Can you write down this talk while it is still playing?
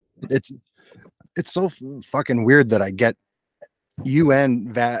it's so fucking weird that I get you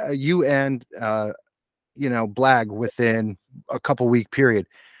and Blag within a couple week period.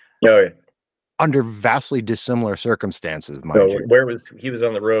 Oh yeah. Under vastly dissimilar circumstances, mind So you. where was he? Was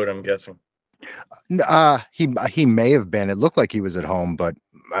on the road, I'm guessing. He may have been. It looked like he was at home, but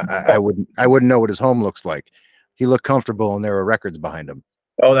I wouldn't know what his home looks like. He looked comfortable, and there were records behind him.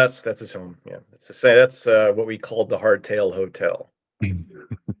 Oh, that's his home. Yeah, that's what we called the Hardtail Hotel.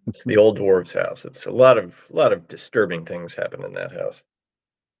 It's the old Dwarves house. It's a lot of disturbing things happen in that house.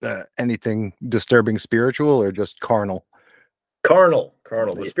 Anything disturbing spiritual or just carnal? Carnal.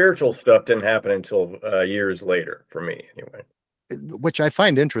 The spiritual stuff didn't happen until years later for me, anyway. Which I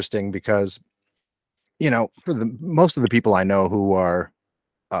find interesting because, for most of the people I know who are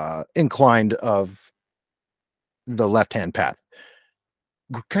inclined of the left-hand path,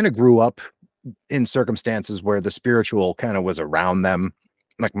 kind of grew up in circumstances where the spiritual kind of was around them.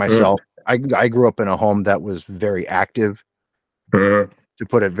 Like myself, I grew up in a home that was very active, to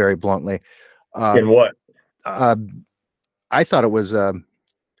put it very bluntly. In what? I thought it was.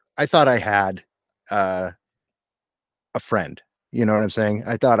 I thought I had a friend. You know what I'm saying?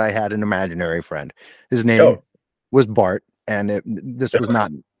 I thought I had an imaginary friend. His name was Bart, and this was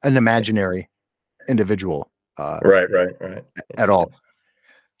not an imaginary individual. Right. At all.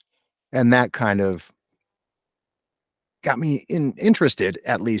 And that kind of got me interested,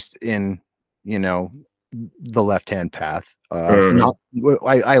 at least in, the left-hand path.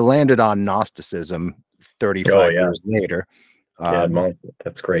 I landed on Gnosticism 35 years later.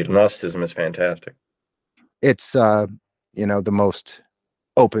 That's great. Gnosticism is fantastic. It's, the most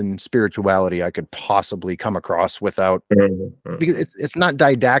open spirituality I could possibly come across without, because it's not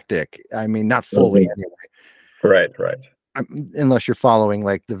didactic. I mean, not fully anyway. Right. Unless you're following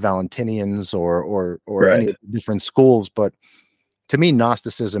like the Valentinians or any different schools. But to me,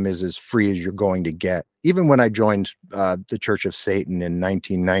 Gnosticism is as free as you're going to get. Even when I joined the Church of Satan in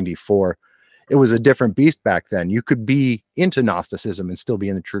 1994, it was a different beast back then. You could be into Gnosticism and still be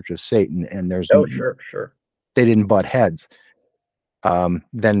in the Church of Satan, and there's sure. They didn't butt heads.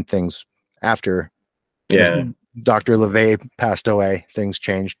 Then things after Dr. LeVay passed away, things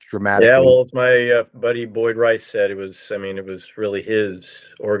changed dramatically. Yeah, well, as my buddy Boyd Rice said, it was really his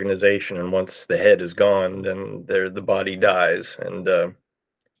organization, and once the head is gone, then the body dies, and the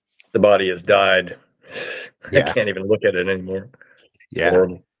body has died. I can't even look at it anymore. It's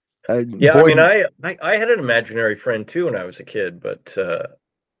horrible. Boyd, I had an imaginary friend too when I was a kid, but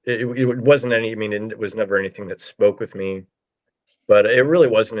it wasn't it was never anything that spoke with me. But it really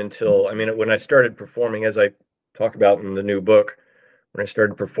wasn't until, when I started performing, as I talk about in the new book, when I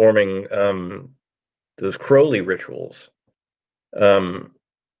started performing those Crowley rituals, it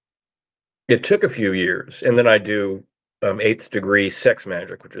took a few years, and then I do 8th degree sex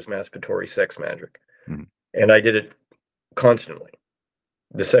magic, which is masturbatory sex magic, and I did it constantly,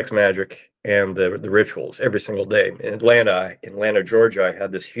 the sex magic and the rituals every single day. In Atlanta, Georgia, I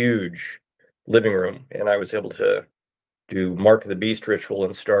had this huge living room, and I was able to do Mark of the Beast ritual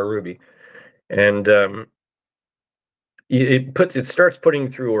and Star Ruby, and it starts putting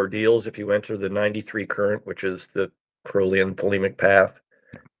through ordeals if you enter the 93 current, which is the Crowleyan thelemic path.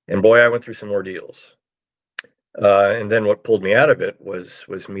 And boy, I went through some ordeals. And then what pulled me out of it was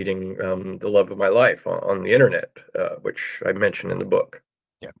meeting the love of my life on the internet, which I mentioned in the book.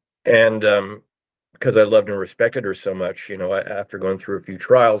 Yeah. And because I loved and respected her so much, after going through a few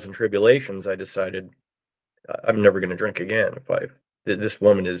trials and tribulations, I decided I'm never going to drink again. This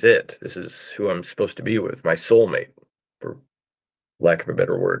woman is it. This is who I'm supposed to be with, my soulmate, for lack of a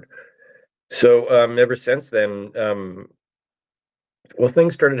better word. So ever since then,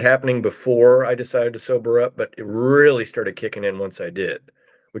 things started happening before I decided to sober up, but it really started kicking in once I did,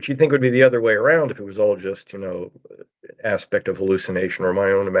 which you'd think would be the other way around if it was all just, aspect of hallucination or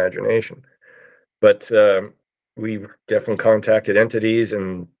my own imagination. But we definitely contacted entities,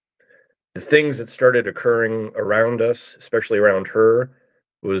 and the things that started occurring around us, especially around her,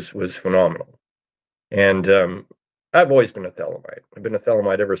 was phenomenal. And I've always been a Thelemite. I've been a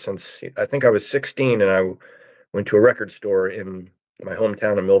Thelemite ever since I think I was 16, and I went to a record store in my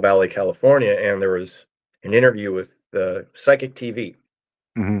hometown of Mill Valley, California, and there was an interview with Psychic TV.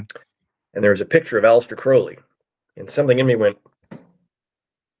 And there was a picture of Aleister Crowley, and something in me went,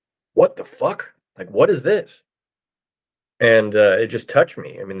 what the fuck? Like, what is this? And it just touched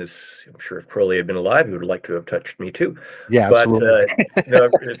me. I'm sure if Crowley had been alive, he would like to have touched me too. Yeah, but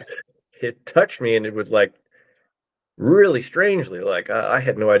absolutely. it touched me, and it was like really strangely, like I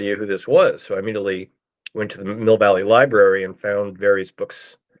had no idea who this was. So I immediately went to the Mill Valley Library and found various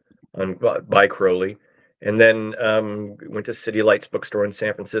books by Crowley, and then went to City Lights bookstore in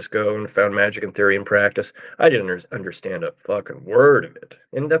San Francisco and found Magic and Theory and Practice. I didn't understand a fucking word of it,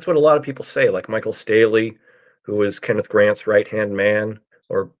 and that's what a lot of people say. Like Michael Staley, who was Kenneth Grant's right-hand man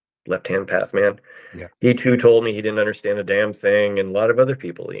or left-hand path man. Yeah. He too told me he didn't understand a damn thing, and a lot of other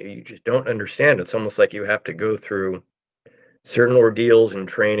people. You just don't understand. It's almost like you have to go through certain ordeals and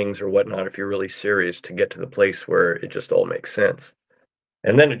trainings or whatnot if you're really serious to get to the place where it just all makes sense.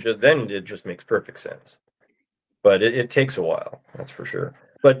 And then it just makes perfect sense. But it takes a while, that's for sure.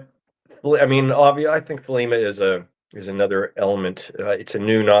 But I mean, I think Thelema is another element. It's a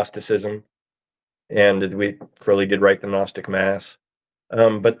new Gnosticism, and Crowley did write the Gnostic Mass.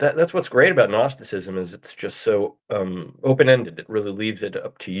 But that's what's great about Gnosticism is it's just so open-ended. It really leaves it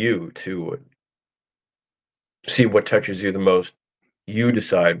up to you to see what touches you the most. You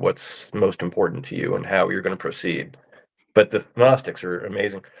decide what's most important to you and how you're going to proceed. But the Gnostics are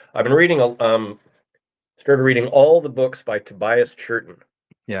amazing. I've been reading started reading all the books by Tobias Churton.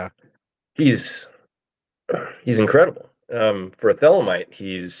 Yeah. He's incredible. For a Thelemite,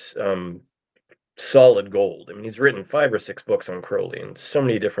 he's solid gold. I mean, he's written 5 or 6 books on Crowley and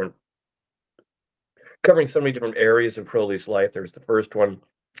covering so many different areas of Crowley's life. There's the first one,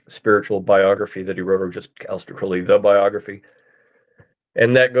 spiritual biography that he wrote, or just Aleister Crowley, the biography.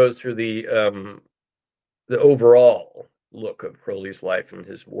 And that goes through the overall look of Crowley's life and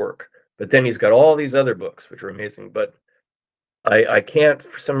his work. But then he's got all these other books, which are amazing. But I can't,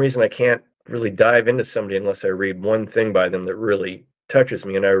 for some reason, I can't really dive into somebody unless I read one thing by them that really touches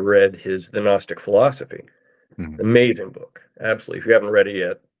me. And I read The Gnostic Philosophy. Mm-hmm. Amazing book. Absolutely. If you haven't read it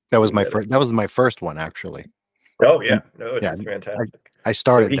yet. That was my first one, actually. Oh, yeah. No, it's just fantastic. I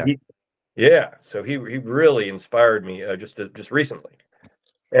started that. So he really inspired me just recently.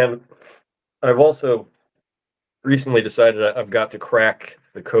 And I've also recently decided I've got to crack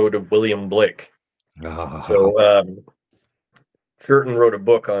the code of William Blake. So Churton wrote a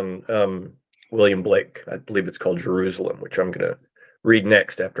book on William Blake. I believe it's called Jerusalem, which I'm going to read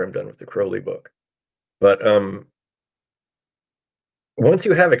next after I'm done with the Crowley book. But once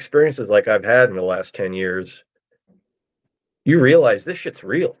you have experiences like I've had in the last 10 years, you realize this shit's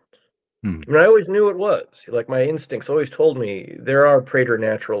real. I mean, I always knew it was. Like, my instincts always told me there are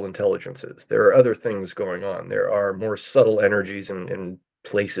preternatural intelligences. There are other things going on. There are more subtle energies and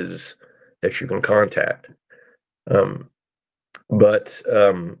places that you can contact. But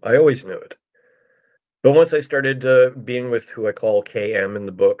I always knew it. But once I started being with who I call KM in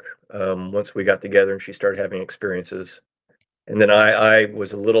the book, once we got together and she started having experiences, and then I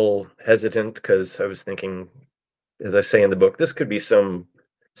was a little hesitant because I was thinking, as I say in the book, this could be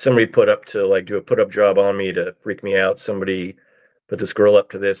somebody put up to do a put-up job on me to freak me out. Somebody put this girl up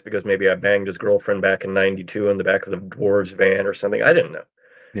to this because maybe I banged his girlfriend back in '92 in the back of the Dwarves van or something. I didn't know.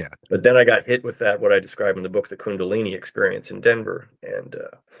 Yeah. But then I got hit with what I describe in the book, the Kundalini experience in Denver. And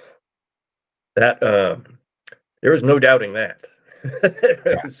that there was no doubting that.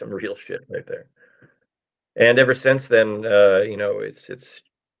 That was some real shit right there. And ever since then, it's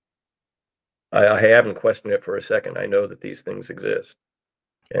I haven't questioned it for a second. I know that these things exist.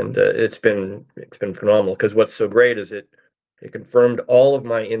 And it's been phenomenal, because what's so great is it confirmed all of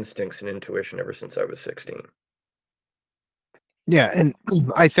my instincts and intuition ever since I was 16. Yeah, and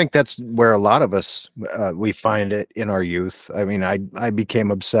I think that's where a lot of us we find it in our youth. I mean, I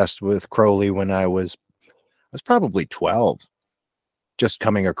became obsessed with Crowley when I was probably 12, just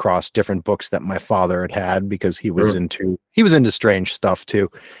coming across different books that my father had because he was into strange stuff too.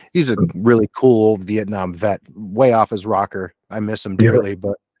 He's a really cool old Vietnam vet, way off his rocker. I miss him dearly,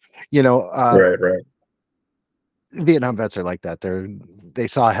 but right. Vietnam vets are like that. They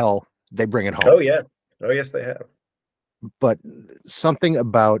saw hell, they bring it home. Oh yes, they have. But something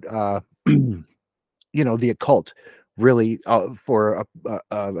about the occult really for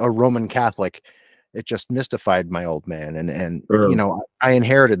a Roman Catholic, it just mystified my old man, and I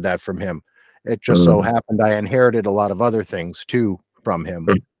inherited that from him. It just so happened I inherited a lot of other things too from him.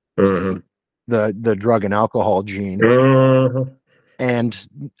 The drug and alcohol gene, and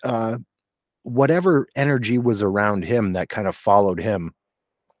whatever energy was around him that kind of followed him,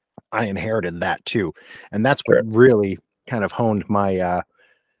 I inherited that too, and that's what really kind of honed my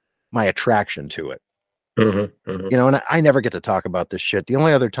my attraction to it. And I never get to talk about this shit. The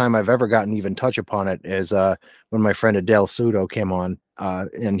only other time I've ever gotten even touch upon it is when my friend Adele Sudo came on,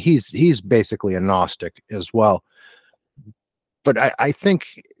 and he's basically a Gnostic as well. But I think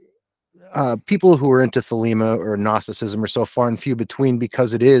people who are into Thelema or Gnosticism are so far and few between,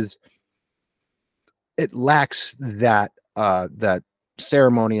 because it lacks that that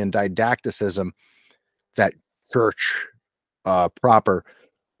ceremony and didacticism that church proper,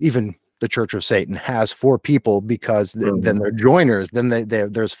 even the Church of Satan has for people, because then Mhm. they're joiners, then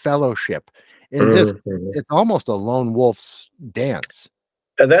there's fellowship. In this, Mhm. it's almost a lone wolf's dance.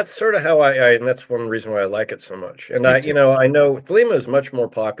 And that's sort of how and that's one reason why I like it so much. And Me too. I know Thelema is much more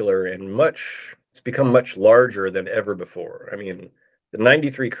popular and it's become much larger than ever before. I mean, the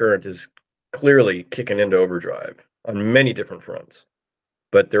 93 current is clearly kicking into overdrive on many different fronts.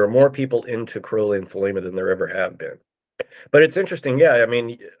 But there are more people into Crowley and Thelema than there ever have been. But it's interesting, yeah. I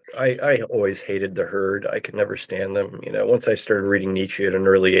mean, I always hated the herd. I could never stand them. Once I started reading Nietzsche at an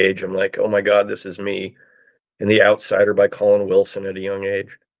early age, I'm like, oh my God, this is me. And The Outsider by Colin Wilson at a young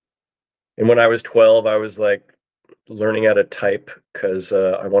age. And when I was 12, I was like learning how to type because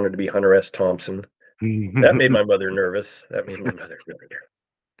I wanted to be Hunter S. Thompson. That made my mother nervous. That made my mother really nervous.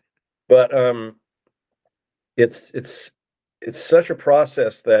 But it's it's it's such a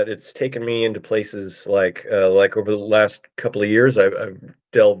process that it's taken me into places like over the last couple of years, I've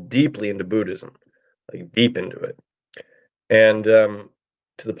delved deeply into Buddhism, like deep into it, and to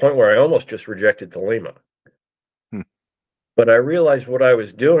the point where I almost just rejected Thelema. Hmm. But I realized what I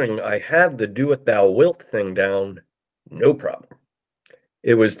was doing. I had the "do what thou wilt" thing down, no problem.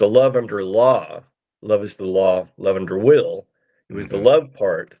 It was the love under law. Love is the law, love under will. It was the Mhm. love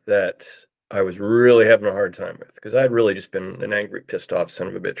part that I was really having a hard time with, because I'd really just been an angry, pissed off son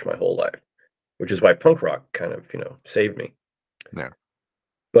of a bitch my whole life, which is why punk rock kind of, saved me. Yeah.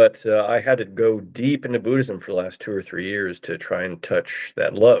 But I had to go deep into Buddhism for the last 2 or 3 years to try and touch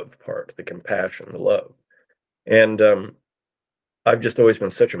that love part, the compassion, the love. And I've just always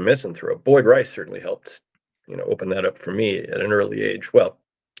been such a misanthrope. Boyd Rice certainly helped, open that up for me at an early age. Well,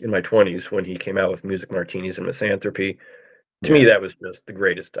 in my 20s, when he came out with Music Martinis and Misanthropy. To me, Yeah. that was just the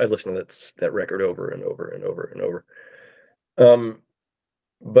greatest. I listened to that record over and over and over and over. Um,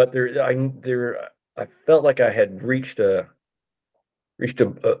 but I felt like I had reached a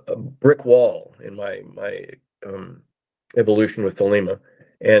brick wall in my evolution with Thelema,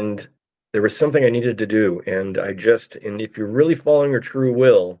 and there was something I needed to do. And if you're really following your true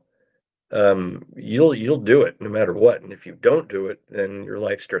will, you'll do it no matter what. And if you don't do it, then your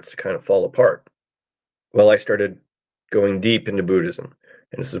life starts to kind of fall apart. Well, I started going deep into Buddhism,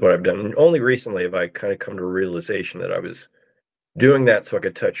 and this is what I've done. And only recently have I kind of come to a realization that I was doing that so I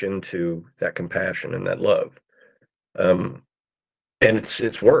could touch into that compassion and that love. Um, and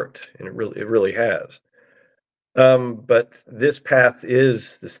it's worked, and it really has. But this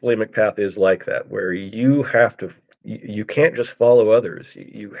Thelemic path is like that, where you can't just follow others.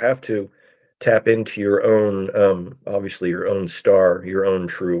 You have to tap into your own, obviously your own star, your own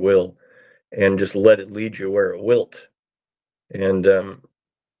true will, and just let it lead you where it wilt. And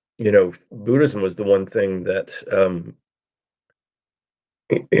Buddhism was the one thing that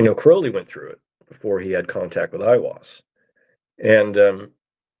Crowley went through it before he had contact with Aiwass, and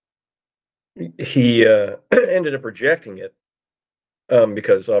he ended up rejecting it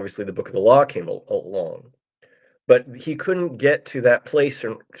because obviously the Book of the Law came along. But he couldn't get to that place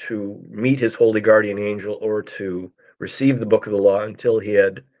to meet his holy guardian angel or to receive the Book of the Law until he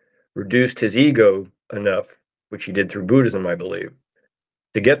had reduced his ego enough, which he did through Buddhism, I believe,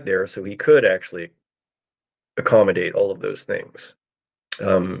 to get there, so he could actually accommodate all of those things.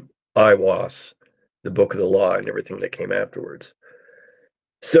 Aiwass, the Book of the Law, and everything that came afterwards.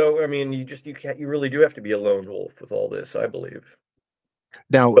 So, I mean, you really do have to be a lone wolf with all this, I believe.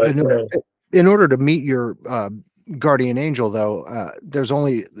 Now, But, in order to meet your guardian angel, though,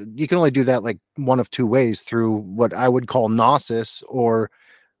 you can only do that like one of two ways: through what I would call gnosis or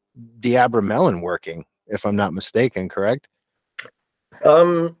diabramelin working, if I'm not mistaken. Correct?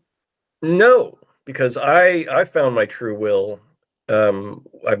 um, no, because I found my true will.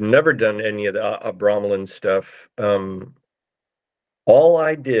 I've never done any of the Brahmalin stuff. All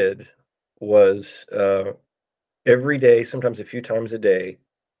I did was every day, sometimes a few times a day,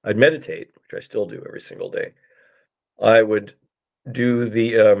 I'd meditate, which I still do every single day. I would do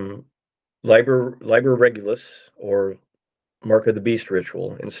the Liber Regulus, or Mark of the Beast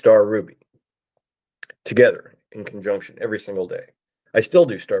ritual, and Star Ruby together in conjunction every single day. I still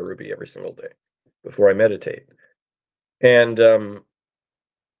do Star Ruby every single day before I meditate. And it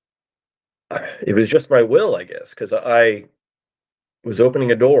was just my will, I guess, because I was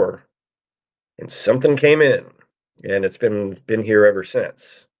opening a door and something came in, and it's been here ever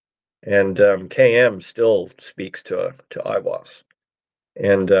since. And KM still speaks to Aiwass,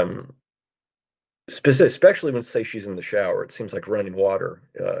 and especially when, say, she's in the shower, it seems like running water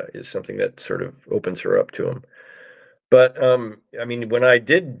is something that sort of opens her up to him. But I mean, when I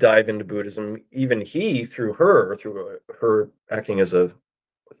did dive into Buddhism, even he, through her acting as a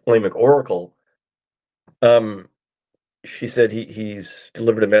Thelemic oracle, um, she said he's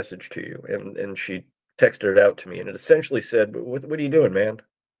delivered a message to you, and she texted it out to me, and it essentially said, what are you doing, man?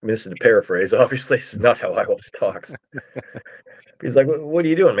 I mean, this is a paraphrase. Obviously, this is not how I always talks. He's like, what are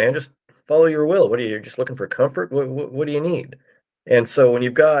you doing, man? Just follow your will. What are you just looking for comfort? What do you need? And so when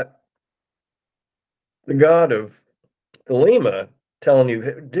you've got the god of Thelema telling you,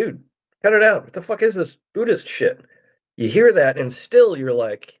 hey, dude, cut it out. What the fuck is this Buddhist shit? You hear that, and still you're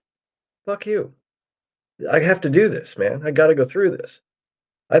like, fuck you. I have to do this, man. I got to go through this.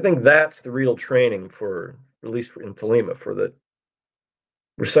 I think that's the real training for, at least in Thelema, for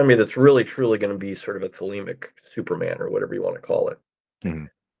somebody that's really truly going to be sort of a Thelemic Superman or whatever you want to call it. Mhm.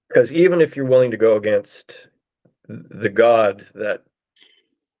 Because even if you're willing to go against the god that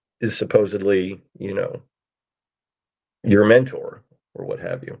is supposedly, your mentor or what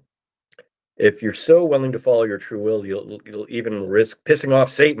have you, if you're so willing to follow your true will, you'll even risk pissing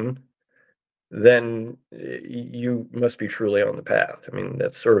off Satan, then you must be truly on the path. I mean,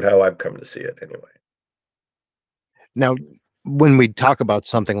 that's sort of how I've come to see it anyway. Now, when we talk about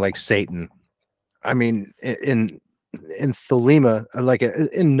something like Satan, I mean, in Thelema, like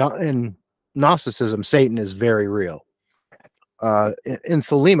in Gnosticism, Satan is very real. In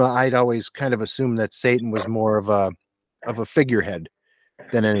Thelema, I'd always kind of assumed that Satan was more of a figurehead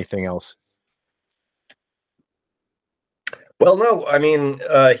than anything else. Well, no, I mean,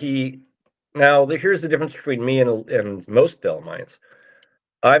 here's the difference between me and most Thelemites.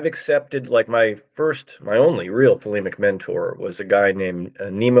 I've accepted, like, my only real Thelemic mentor was a guy named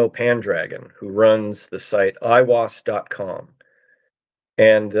Nemo Pandragon, who runs the site iwas.com.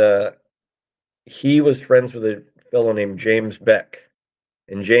 And he was friends with a fellow named James Beck.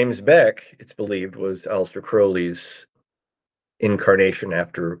 And James Beck, it's believed, was Aleister Crowley's incarnation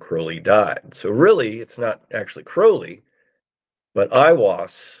after Crowley died. So really, it's not actually Crowley, but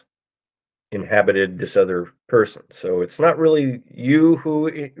Iwas inhabited this other person. So it's not really you who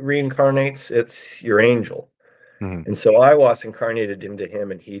reincarnates, it's your angel. Mhm. And so Iwas incarnated into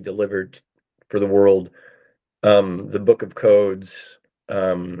him, and he delivered for the world the Book of Codes,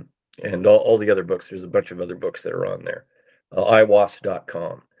 and all the other books. There's a bunch of other books that are on there.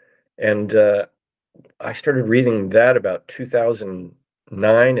 Iwas.com. And I started reading that about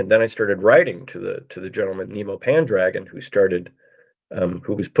 2009, and then I started writing to the gentleman Nemo Pandragon, who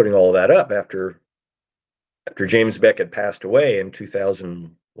was putting all of that up after James Beck had passed away in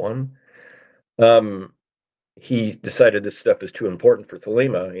 2001. He decided this stuff is too important for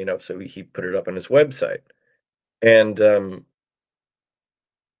Thelema, so he put it up on his website. And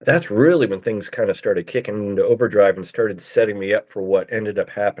that's really when things kind of started kicking into overdrive and started setting me up for what ended up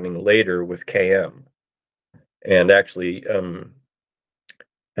happening later with KM. And actually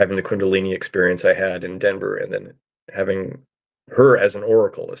having the Kundalini experience I had in Denver, and then having her as an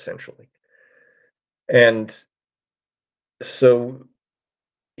oracle, essentially. And so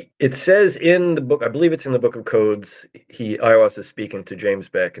it says in the book, I believe it's in the Book of Codes, Iwas is speaking to James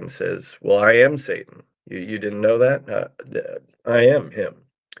Beck and says, well, I am Satan. You didn't know that? I am him.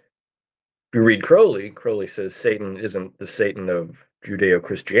 If you read Crowley says Satan isn't the Satan of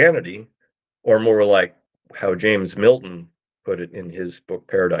Judeo-Christianity, or more like how James Milton put it in his book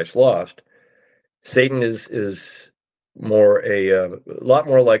Paradise Lost. Satan is more a lot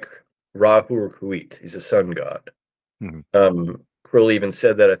more like Ra-Hoor-Khuit. He's a sun god. Mhm. Crowley even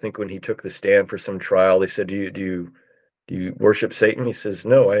said that, I think, when he took the stand for some trial. They said, do you worship Satan? He says,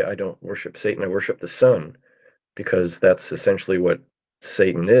 no, I don't worship Satan. I worship the sun, because that's essentially what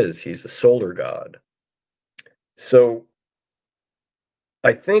Satan is. He's a solar god. So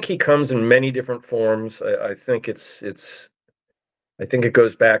I think he comes in many different forms. I think I think it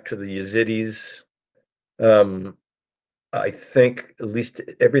goes back to the Yazidis. I think at least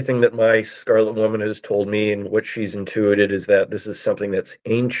everything that my Scarlet Woman has told me and what she's intuited is that this is something that's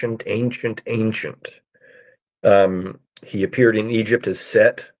ancient, ancient, ancient. He appeared in Egypt as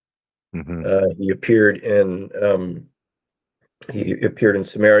Set. Mhm. He appeared in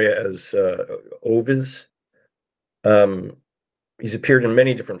Samaria as Ovis. He's appeared in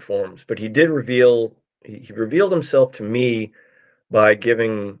many different forms, but he revealed himself to me by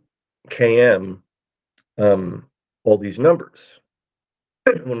giving KM all these numbers.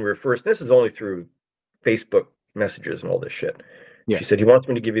 When we were first, this is only through Facebook messages and all this shit. Yeah. She said, he wants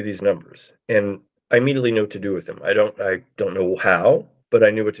me to give you these numbers. And I immediately knew what to do with them. I don't know how, but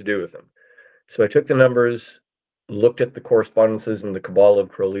I knew what to do with them. So I took the numbers, looked at the correspondences in the Kabbalah of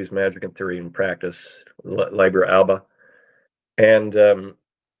Crowley's Magic and Theory and Practice, Liber Alba, and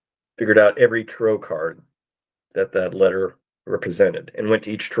figured out every tarot card that letter represented, and went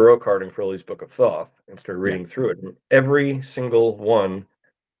to each tarot card in Crowley's Book of Thoth and started reading through it. And every single one,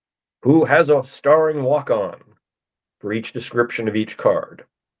 who has a starring walk-on, for each description of each card.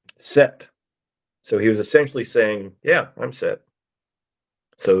 Set. So he was essentially saying, yeah, I'm set.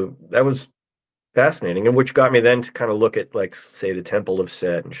 So that was fascinating, and which got me then to kind of look at, like, say, the Temple of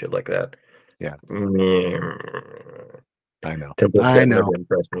Set and shit like that. Yeah. I know. Temple of I Set know. never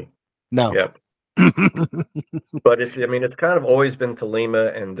impressed me. No. Yeah. But it's, I mean, it's kind of always been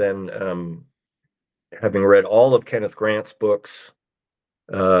Thelema, and then having read all of Kenneth Grant's books,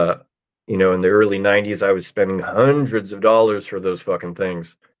 you know, in the early 90s, I was spending hundreds of dollars for those fucking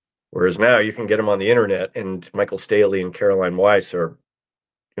things. Whereas now you can get them on the internet, and Michael Staley and Caroline Weiss are,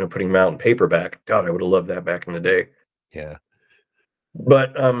 you know, putting them out in paperback. God, I would have loved that back in the day. Yeah.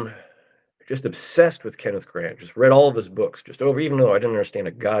 But just obsessed with Kenneth Grant. Just read all of his books, just over, even though I didn't understand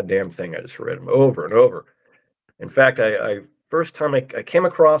a goddamn thing. I just read them over and over. In fact, I first time I came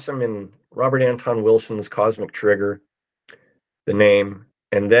across him in Robert Anton Wilson's Cosmic Trigger, the name.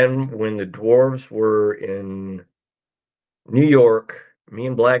 And then when the Dwarves were in New York, me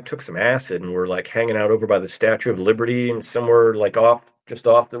and Black took some acid and were like hanging out over by the Statue of Liberty, and somewhere like just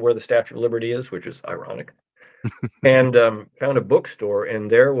off where the Statue of Liberty is, which is ironic. And found a bookstore, and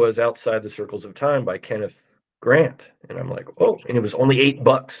there was Outside the Circles of Time by Kenneth Grant. And I'm like, oh, and it was only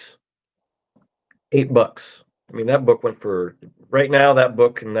 $8. $8. I mean, that book went for, right now, that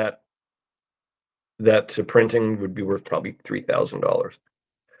book and that printing would be worth probably $3,000.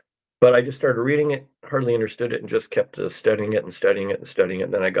 But I just started reading it, hardly understood it, and just kept studying it and studying it and studying it.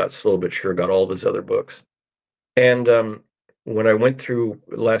 And then I got slow but sure, got all of his other books. And when I went through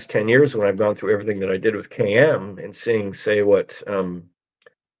the last 10 years, when I've gone through everything that I did with KM and seeing, say, what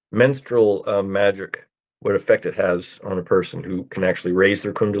menstrual magic, what effect it has on a person who can actually raise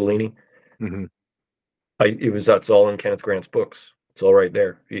their kundalini, that's all in Kenneth Grant's books. It's all right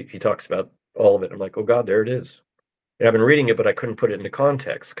there. He talks about all of it. I'm like, oh God, there it is. And I've been reading it, but I couldn't put it into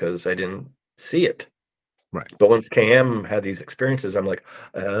context because I didn't see it. Right. But once KM had these experiences, I'm like,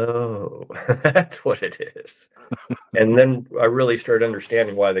 oh, that's what it is. And then I really started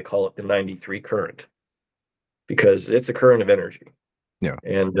understanding why they call it the 93 current, because it's a current of energy. Yeah.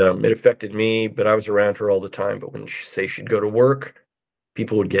 And it affected me, but I was around her all the time. But when she'd go to work,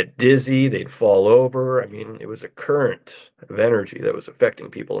 people would get dizzy, they'd fall over. I mean, it was a current of energy that was affecting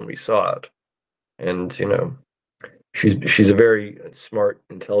people, and we saw it. And, you know, she's a very smart,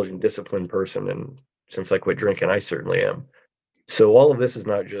 intelligent, disciplined person. And since I quit drinking, I certainly am. So all of this is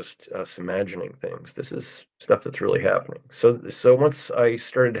not just us imagining things. This is stuff that's really happening. So once I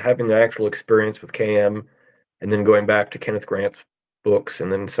started having the actual experience with KM, and then going back to Kenneth Grant's books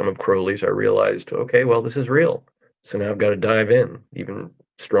and then some of Crowley's, I realized, okay, well, this is real. So now I've got to dive in even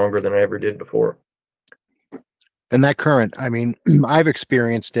stronger than I ever did before. And that current, I mean, I've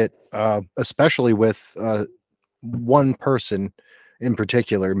experienced it, especially with one person in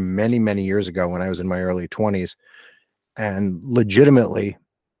particular, many, many years ago when I was in my early 20s. And legitimately,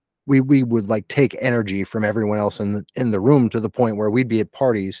 we would like take energy from everyone else in the room, to the point where we'd be at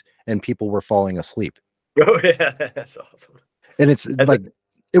parties and people were falling asleep. Oh yeah, that's awesome. And it's like,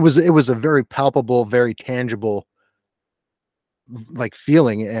 it was a very palpable, very tangible like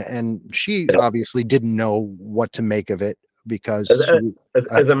feeling, and she obviously didn't know what to make of it, because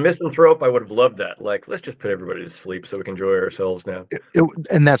as a misanthrope, I would have loved that. Like, let's just put everybody to sleep so we can enjoy ourselves now.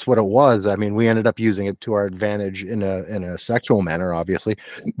 And that's what it was. I mean, we ended up using it to our advantage in a sexual manner, obviously.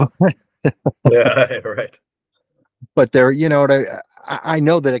 Yeah, right. But there, you know, I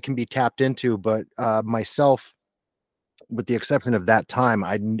know that it can be tapped into, but myself, with the exception of that time,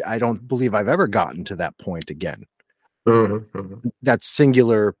 I don't believe I've ever gotten to that point again. That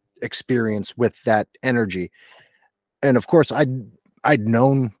singular experience with that energy. And of course, I'd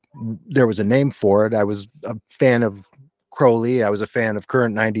known there was a name for it. I was a fan of Crowley. I was a fan of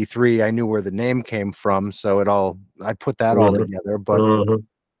Current 93. I knew where the name came from, so I put that all together, but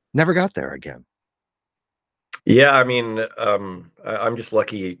never got there again. Yeah, I mean, I'm just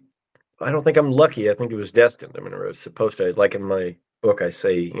lucky. I don't think I'm lucky. I think it was destined. I mean, I was supposed to. Like in my book, I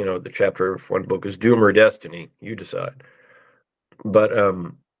say, you know, the chapter of one book is Doom or Destiny. You decide. But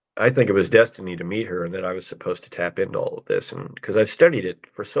I think it was destiny to meet her, and that I was supposed to tap into all of this, and because I've studied it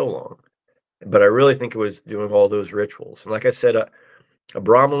for so long. But I really think it was doing all those rituals, and like I said, a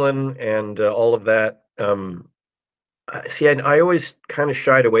Brahman and all of that. See, I always kind of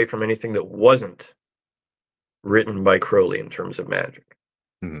shied away from anything that wasn't written by Crowley in terms of magic.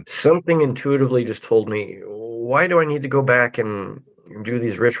 Something intuitively just told me, why do I need to go back and do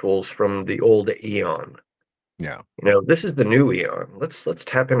these rituals from the old eon? Yeah. You know, this is the new eon. Let's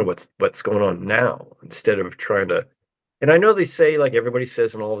tap into what's going on now, instead of trying to. And I know they say, like everybody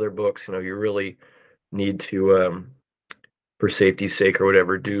says in all of their books, you know, you really need to, for safety's sake or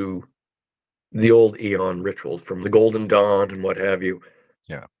whatever, do the old Eon rituals from the Golden Dawn and what have you.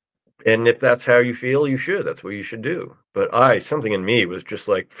 Yeah. And if that's how you feel, you should. That's what you should do. But something in me was just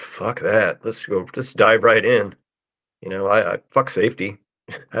like, fuck that. Let's dive right in. I fuck safety.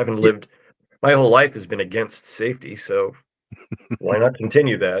 I haven't Yeah. lived, my whole life has been against safety. So why not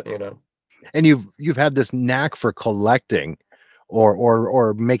continue that, And you've had this knack for collecting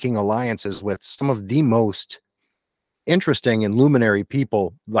or making alliances with some of the most interesting and luminary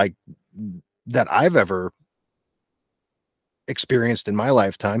people like that I've ever experienced in my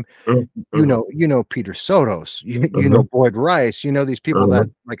lifetime. Mm-hmm. Peter Sotos, Mm-hmm. Boyd Rice, these people that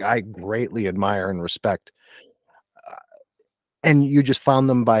Mm-hmm. like I greatly admire and respect. And you just found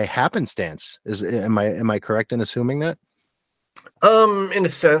them by happenstance. Am I correct in assuming that? In a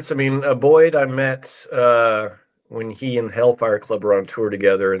sense, I mean, Boyd, I met when he and Hellfire Club were on tour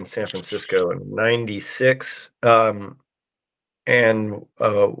together in San Francisco in '96. And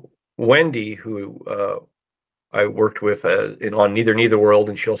Wendy, who I worked with on Neither World,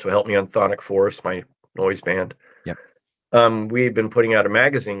 and she also helped me on Chthonic Force, my noise band. Yep. We had been putting out a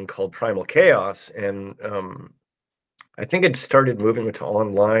magazine called Primal Chaos, and I think it started moving to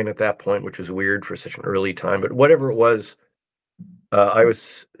online at that point, which was weird for such an early time. But whatever it was, I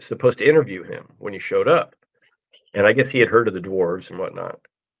was supposed to interview him when he showed up, and I guess he had heard of the Dwarves and whatnot.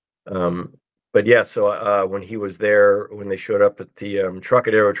 But yeah, so when he was there, when they showed up at the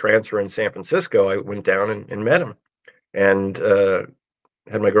Trocadero Transfer in San Francisco, I went down and met him, and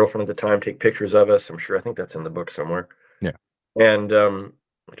had my girlfriend at the time take pictures of us. I think that's in the book somewhere. Yeah. And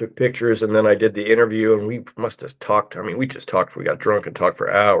I took pictures, and then I did the interview, and we must have talked. I mean, we just talked. We got drunk and talked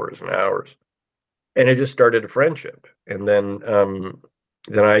for hours and hours, and it just started a friendship. And then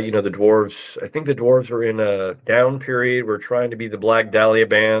the Dwarves. I think the Dwarves were in a down period. We're trying to be the Black Dahlia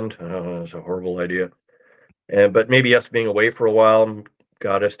band. Oh, that was a horrible idea. But maybe us being away for a while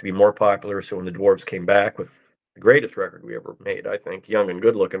got us to be more popular. So when the Dwarves came back with the greatest record we ever made, I think, Young and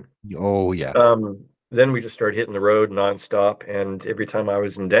Good Looking. Oh yeah. Then we just started hitting the road nonstop. And every time I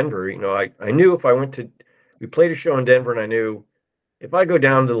was in Denver, I knew if I we played a show in Denver, and I knew if I go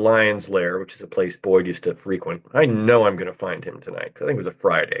down to the Lion's Lair, which is a place Boyd used to frequent, I know I'm going to find him tonight. 'Cause I think it was a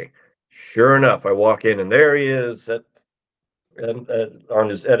Friday. Sure enough, I walk in, and there he is at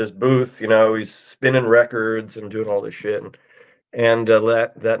his booth. He's spinning records and doing all this shit. And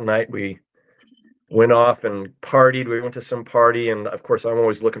that night we went off and partied. We went to some party, and of course I'm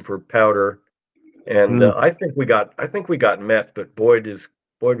always looking for powder. And I think we got meth, but Boyd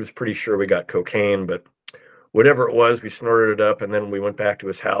was pretty sure we got cocaine. But whatever it was, we snorted it up, and then we went back to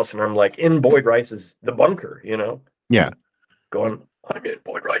his house. And I'm like in Boyd Rice's the bunker, Yeah. going, I'm in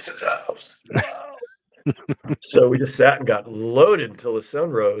Boyd Rice's house. Wow. So we just sat and got loaded until the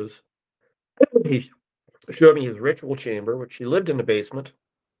sun rose. He showed me his ritual chamber, which he lived in the basement,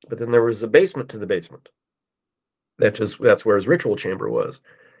 but then there was a basement to the basement. That's where his ritual chamber was.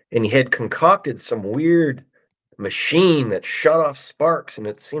 And he had concocted some weird machine that shut off sparks, and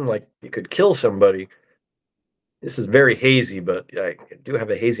it seemed like you could kill somebody. This is very hazy, but I do have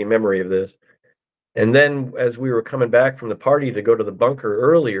a hazy memory of this. And then as we were coming back from the party to go to the bunker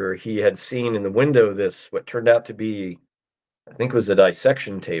earlier, he had seen in the window what turned out to be, I think it was a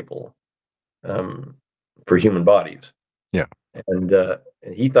dissection table for human bodies. Yeah. And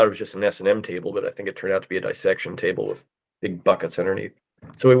he thought it was just an S&M table, but I think it turned out to be a dissection table with big buckets underneath.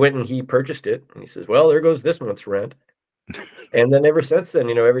 So we went and he purchased it, and he says, well, there goes this month's rent. And then ever since then,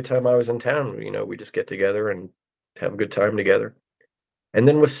 every time I was in town, we just get together and have a good time together. And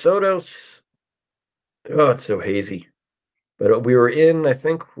then with Sotos, oh, it's so hazy. But we were in, I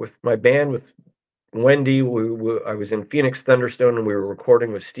think, with my band, with Wendy, I was in Phoenix Thunderstone, and we were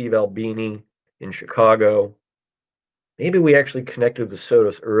recording with Steve Albini in Chicago. Maybe we actually connected with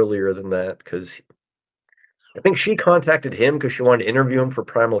Sotos earlier than that, because I think she contacted him because she wanted to interview him for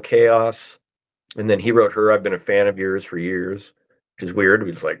Primal Chaos. And then he wrote her, I've been a fan of yours for years, which is weird.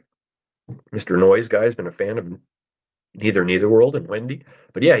 We was like, Mr. Noise guy's been a fan of Neither World and Wendy.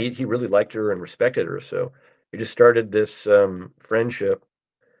 But yeah, he really liked her and respected her. So we just started this friendship.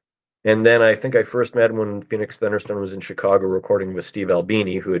 And then I think I first met him when Phoenix Thunderstone was in Chicago recording with Steve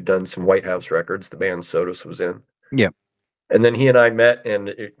Albini, who had done some White House records, the band Sotos was in. Yeah. And then he and I met, and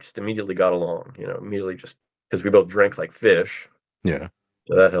it just immediately got along, immediately, just because we both drank like fish. Yeah.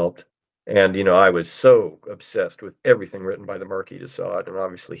 So that helped. And, I was so obsessed with everything written by the Marquis de Sade, and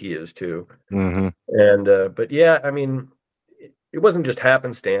obviously he is too. Mm-hmm. And, but yeah, I mean, it wasn't just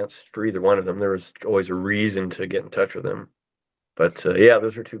happenstance for either one of them. There was always a reason to get in touch with them. But yeah,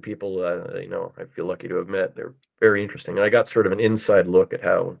 those are two people, I feel lucky to have met. They're very interesting. And I got sort of an inside look at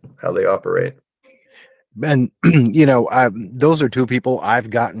how they operate. And those are two people I've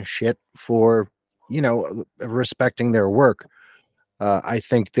gotten shit for, respecting their work. I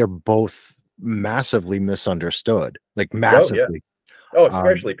think they're both massively misunderstood, like Oh yeah. massively. Oh, Um,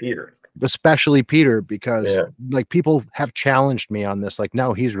 especially Peter. especially Peter, because Yeah. like people have challenged me on this, like,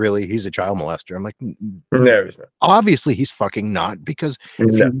 no, he's a child molester. I'm like, No, he's not. obviously he's fucking not, because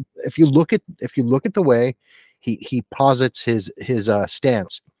No. if you look at the way he posits his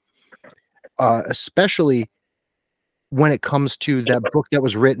stance, especially when it comes to that book that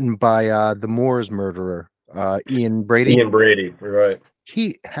was written by the Moors murderer, Ian Brady. Ian Brady, right.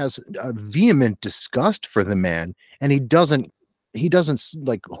 He has a vehement disgust for the man, and he doesn't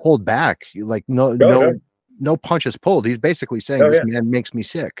like hold back, like no Oh no. no no punches pulled. He's basically saying Oh this yeah. man makes me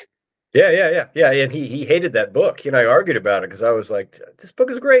sick. Yeah. And he hated that book. He and I argued about it because I was like, "This book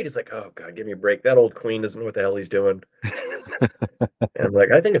is great." He's like, "Oh God, give me a break. That old queen doesn't know what the hell he's doing." And I'm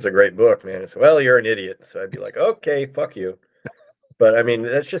like, "I think it's a great book, man." It's well, you're an idiot. So I'd be like, "Okay, fuck you." But I mean,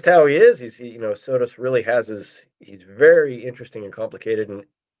 that's just how he is. Sotos really has his. He's very interesting and complicated. And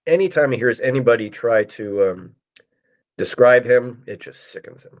anytime he hears anybody try to describe him, it just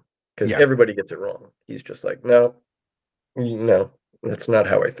sickens him because Yeah. everybody gets it wrong. He's just like, no, no, that's not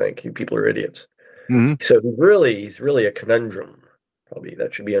how I think. You people are idiots. Hmm. So he's really a conundrum. Probably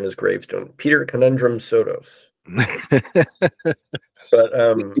that should be on his gravestone. Peter Conundrum Sotos. But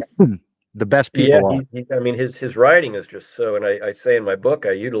The best yeah, people are. I mean, his writing is just so. And I say in my book,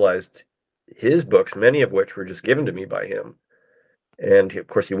 I utilized his books, many of which were just given to me by him, and of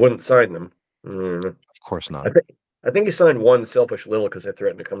course he wouldn't sign them. Of course I not. think I think he signed one Selfish Little because I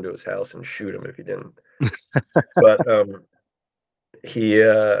threatened to come to his house and shoot him if he didn't. But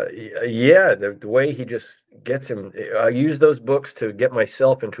yeah, the way he just gets him. I use those books to get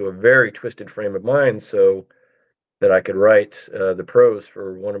myself into a very twisted frame of mind so that I could write the prose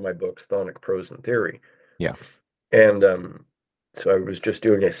for one of my books, Chthonic Prose and Theory. Yeah. And so I was just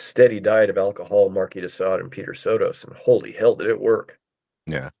doing a steady diet of alcohol, Marquis de Sade, and Peter Sotos, and holy hell, did it work!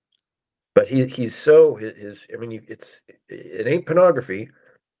 Yeah. But he's so his. I mean, it ain't pornography,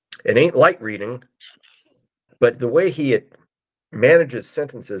 it ain't light reading, but the way he manages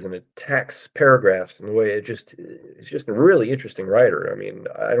sentences and attacks paragraphs and the way it's just a really interesting writer. I mean,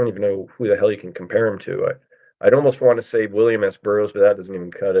 I don't even know who the hell you can compare him to. I'd almost want to say William S. Burroughs, but that doesn't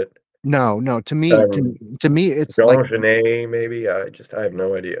even cut it. No, to me, Um, to me, it's like Jean Genet, maybe. I have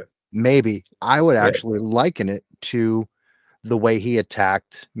no idea. maybe I would Yeah. actually liken it to the way he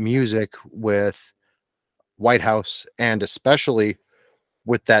attacked music with White House, and especially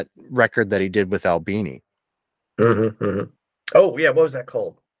with that record that he did with Albini. Hmm. Oh yeah, what was that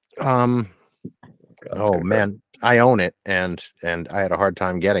called? Um, God, it's oh gonna hurt. man, I own it, and I had a hard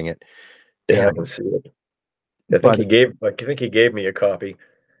time getting it. Yeah, I Damn. can see it. But I think he gave me a copy.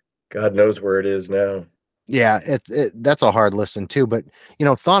 God knows where it is now. yeah, that's a hard listen too. But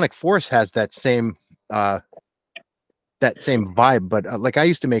Chthonic Force has uh that same vibe. But like, I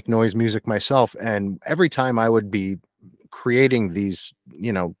used to make noise music myself, and every time I would be creating these,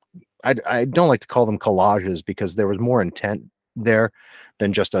 I don't like to call them collages because there was more intent there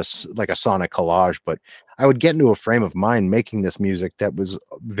than just like a sonic collage. But I would get into a frame of mind making this music that was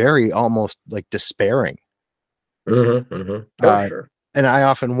very almost like despairing. Oh, Uh, sure. and I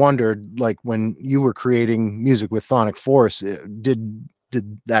often wondered, like, when you were creating music with Chthonic Force, did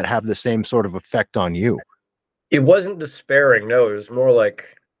that have the same sort of effect on you? It wasn't despairing, no, it was more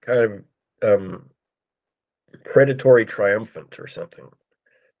like kind of predatory triumphant or something.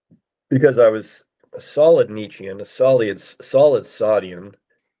 Because I was a solid Nietzschean, a solid Sadian,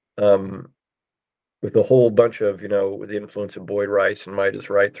 um, with a whole bunch of, with the influence of Boyd Rice and Midas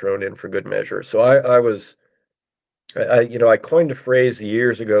Wright thrown in for good measure. So I was I coined a phrase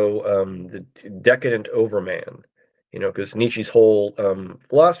years ago, the decadent overman, because Nietzsche's whole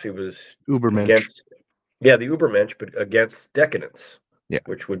philosophy was Ubermensch. against, yeah, the Ubermensch, but against decadence, Yeah.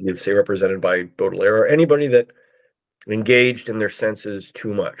 which would be, say, represented by Baudelaire or anybody that engaged in their senses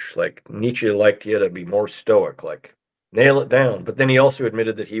too much. Like Nietzsche liked you to be more stoic, like nail it down. But then he also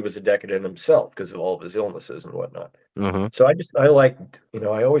admitted that he was a decadent himself because of all of his illnesses and whatnot. Mm-hmm. So I liked,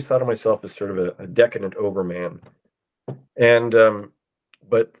 I always thought of myself as sort of a decadent overman. And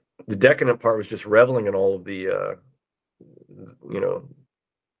but the decadent part was just reveling in all of you know,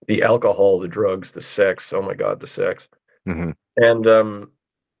 the alcohol, the drugs, the sex. Oh my God, the sex. Mm-hmm. And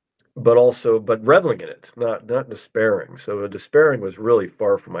but reveling in it, not despairing. So despairing was really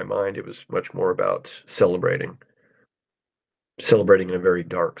far from my mind. It was much more about celebrating in a very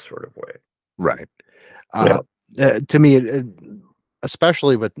dark sort of way. Right. Yeah. To me,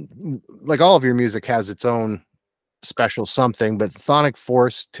 especially with, like, all of your music has its own special something, but Chthonic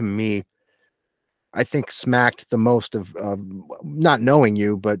Force to me I think smacked the most of not knowing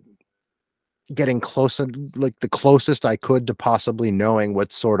you, but getting closer, like the closest I could to possibly knowing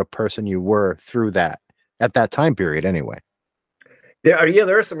what sort of person you were through that at that time period anyway. Yeah,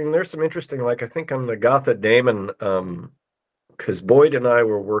 there's some interesting, like I think on the Gotha Daemon, because Boyd and I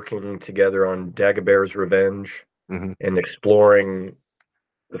were working together on Dagobah's Revenge Hmm. and exploring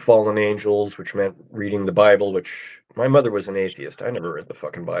the fallen angels, which meant reading the Bible, which my mother was an atheist. I never read the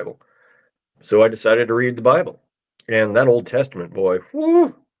fucking Bible. So I decided to read the Bible. And that Old Testament, boy, whoo, I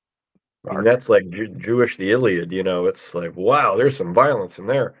mean, Dark. that's like Jewish, the Iliad, you know, it's like, wow, there's some violence in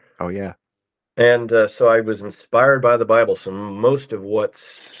there. Oh yeah. And so I was inspired by the Bible. So most of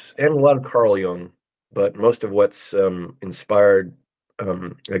what's, and a lot of Carl Jung, but most of what's inspired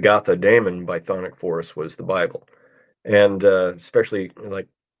Agatha Daemon by Chthonic Force was the Bible. And especially like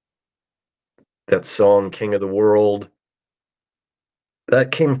that song, King of the World,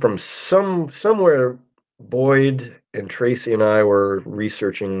 that came from somewhere. Boyd and Tracy and I were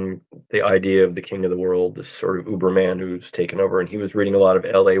researching the idea of the King of the World, this sort of Uberman who's taken over, and he was reading a lot of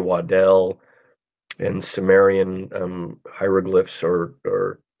L.A. Waddell and Sumerian hieroglyphs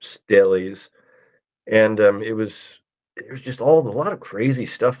or steles, and it was just a lot of crazy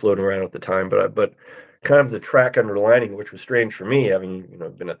stuff floating around at the time. But kind of the track underlining, which was strange for me, having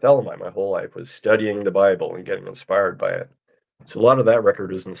been a Thelemite my whole life, was studying the Bible and getting inspired by it. So a lot of that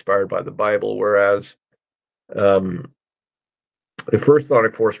record was inspired by the Bible, whereas um, the first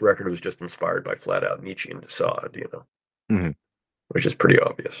Sonic Force record was just inspired by flat out Nietzsche and de Sade, Hmm. which is pretty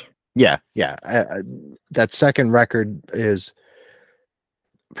obvious. Yeah, yeah. That second record is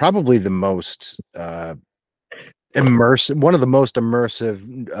probably the most immersive, one of the most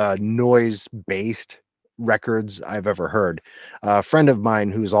immersive noise-based records I've ever heard. A friend of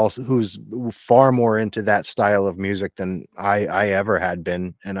mine who's far more into that style of music than I ever had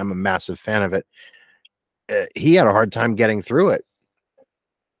been, and I'm a massive fan of it. He had a hard time getting through it.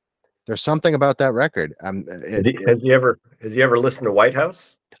 There's something about that record. Has he ever listened to White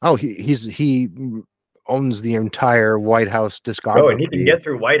House? Oh, he owns the entire White House Oh, and he can discography. get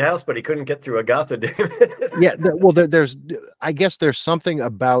through White House, but he couldn't get through Agatha Daemon. Yeah, well, there's I guess there's something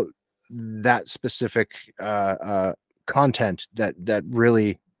about that specific content that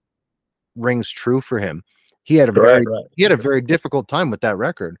really rings true for him. He had a Right, very right. he had a Okay. very difficult time with that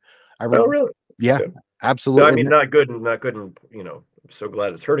record. Oh, really? That's Yeah, good. No, I absolutely. mean, not good, and not good, and I'm so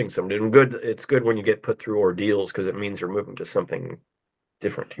glad it's hurting somebody. And good, it's good when you get put through ordeals because it means you're moving to something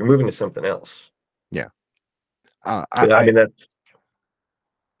different. You're moving to something else. Yeah, Yeah, I mean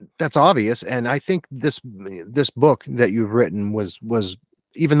that's obvious, and I think this book that you've written was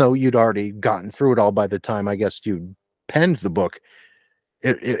even though you'd already gotten through it all by the time I guess you penned the book,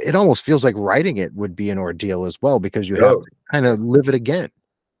 it almost feels like writing it would be an ordeal as well because you have oh, to kind of live it again.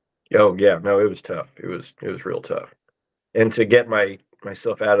 oh yeah, no, it was tough. It was real tough, and to get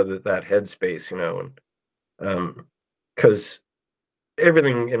myself out of that headspace, and because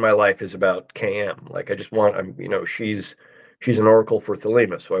everything in my life is about KM. Like I just want, she's an oracle for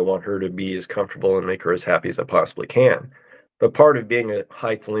Thelema, so I want her to be as comfortable and make her as happy as I possibly can. But part of being a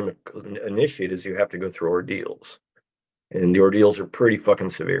high Thelemic initiate is you have to go through ordeals, and the ordeals are pretty fucking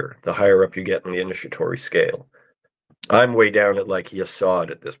severe. The higher up you get in the initiatory scale, I'm way down at like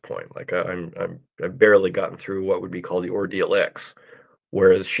Yasod at this point. Like I've barely gotten through what would be called the Ordeal X,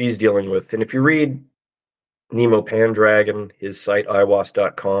 whereas she's dealing with. And if you read Nemo Pandragon, his site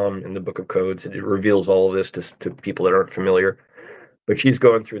iwas.com in the Book of Codes, it reveals all of this to people that aren't familiar. But she's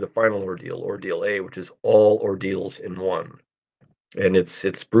going through the final ordeal, Ordeal A, which is all ordeals in one, and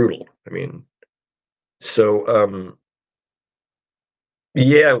it's brutal. I mean, so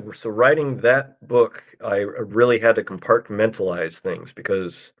yeah, so writing that book, I really had to compartmentalize things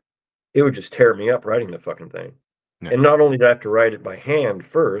because it would just tear me up writing the fucking thing. Yeah. And not only did I have to write it by hand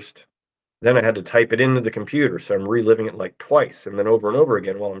first, then I had to type it into the computer, so I'm reliving it like twice and then over and over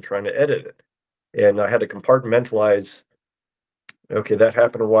again while I'm trying to edit it. And I had to compartmentalize, okay, that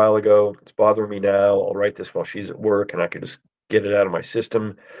happened a while ago. It's bothering me now. I'll write this while she's at work and I could just get it out of my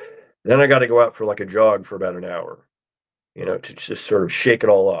system. Then I got to go out for like a jog for about an hour, to just sort of shake it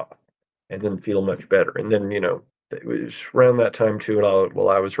all off and then feel much better. And then, it was around that time too. And while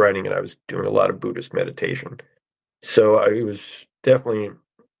I was writing it, I was doing a lot of Buddhist meditation. So it was definitely,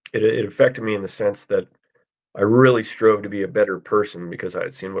 it affected me in the sense that I really strove to be a better person because I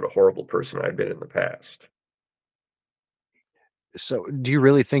had seen what a horrible person I'd been in the past. So do you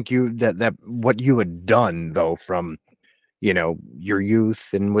really think that what you had done though from your youth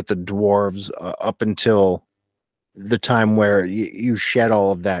and with the dwarves up until the time where you shed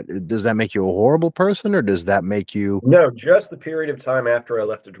all of that, does that make you a horrible person, or does that make you? No, just the period of time after I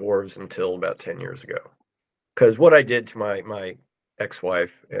left the Dwarves until about 10 years ago. Because what I did to my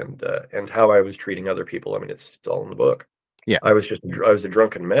ex-wife and how I was treating other people, I mean, it's all in the book. Yeah. I was a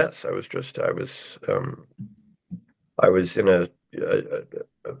drunken mess. I was in a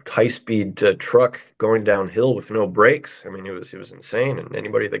high-speed truck going downhill with no brakes. I mean, it was insane, and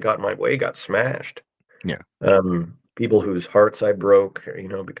anybody that got in my way got smashed. Yeah. People whose hearts I broke,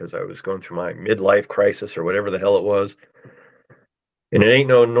 because I was going through my midlife crisis or whatever the hell it was. And it ain't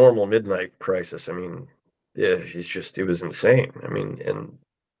no normal midlife crisis. I mean, yeah, it was insane. I mean,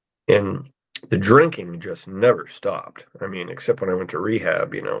 and the drinking just never stopped. I mean, except when I went to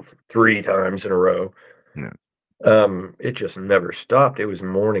rehab, 3 times in a row. Yeah. It just never stopped. It was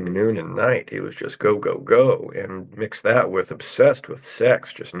morning, noon, and night. It was just go, go, go. And mix that with obsessed with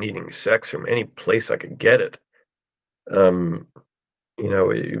sex, just needing sex from any place I could get it.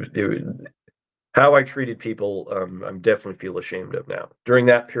 How I treated people, I'm definitely feel ashamed of now during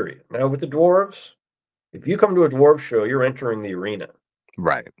that period. Now with the Dwarves, if you come to a Dwarf show, you're entering the arena.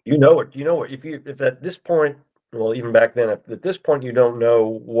 Right. You know it. If at this point, well, even back then, if at this point you don't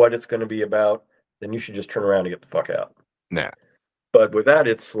know what it's going to be about, then you should just turn around and get the fuck out. Yeah. But with that,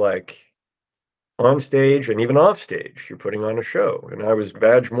 it's like on stage and even off stage, you're putting on a show. And I was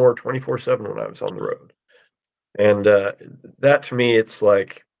Vadge more 24/7 when I was on the road. And that to me, it's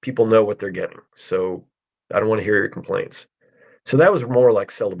like people know what they're getting. So I don't want to hear your complaints. So that was more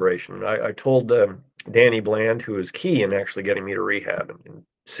like celebration. I told Danny Bland, who was key in actually getting me to rehab and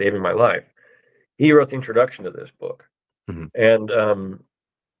saving my life. He wrote the introduction to this book. Mm-hmm. And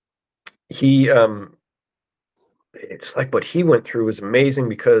it's like what he went through was amazing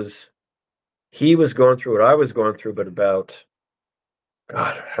because he was going through what I was going through, but about,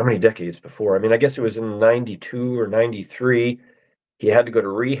 God, how many decades before? I mean, I guess it was in 92 or 93. He had to go to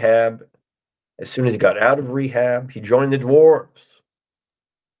rehab. As soon as he got out of rehab, he joined the Dwarves.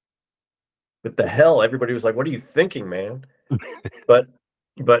 What the hell? Everybody was like, "What are you thinking, man?" but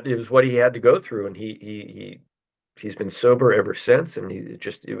it was what he had to go through, and he's been sober ever since, and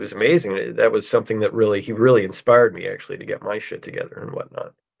it was amazing. That was something that he really inspired me actually to get my shit together and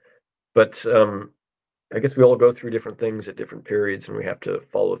whatnot. But I guess we all go through different things at different periods, and we have to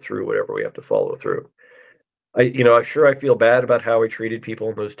follow through whatever we have to follow through. I feel bad about how I treated people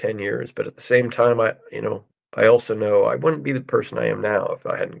in those 10 years, but at the same time, I also know I wouldn't be the person I am now if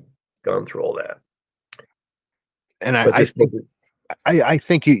I hadn't gone through all that. And I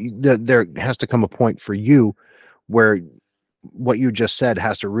think there has to come a point for you where what you just said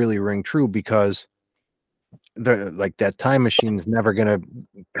has to really ring true, because that time machine is never going to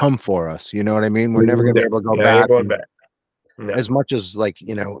come for us. You know what I mean? We're never going to be able to go back. Going back. No. As much as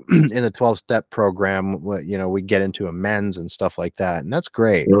in the 12-step program, we get into amends and stuff like that, and that's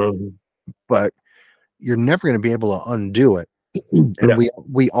great. Mm-hmm. But you're never going to be able to undo it. And no.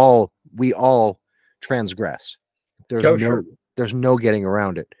 we all transgress. There's no getting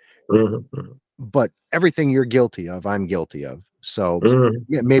around it. Mm-hmm. But everything you're guilty of, I'm guilty of. So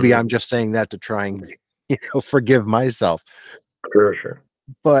maybe mm-hmm. I'm just saying that to try and forgive myself. Sure.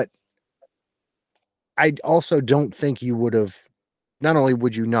 But I also don't think you would have. Not only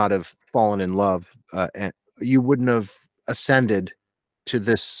would you not have fallen in love, and you wouldn't have ascended to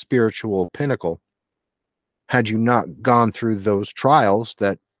this spiritual pinnacle had you not gone through those trials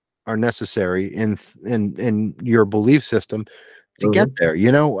that are necessary in your belief system to mm-hmm. get there.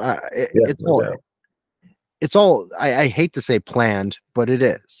 It's all. I hate to say planned, but it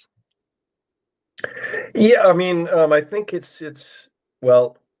is. Yeah, I mean, I think it's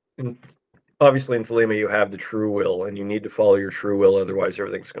well. Obviously, in Thelema, you have the true will, and you need to follow your true will, otherwise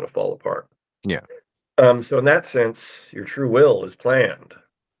everything's going to fall apart. Yeah. So in that sense, your true will is planned.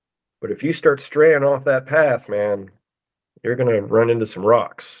 But if you start straying off that path, man, you're going to run into some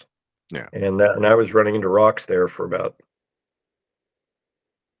rocks. Yeah. And I was running into rocks there for about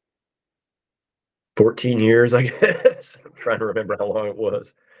 14 years, I guess. I'm trying to remember how long it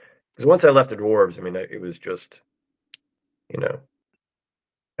was. Because once I left the Dwarves, I mean, it was just, And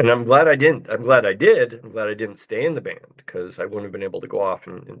I'm glad I didn't. I'm glad I did. I'm glad I didn't stay in the band, because I wouldn't have been able to go off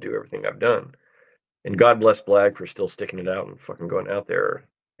and do everything I've done. And God bless Blag for still sticking it out and fucking going out there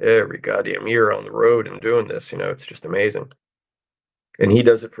every goddamn year on the road and doing this. It's just amazing. And he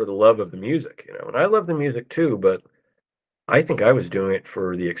does it for the love of the music, And I love the music too, but I think I was doing it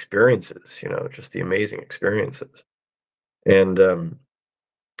for the experiences, just the amazing experiences. And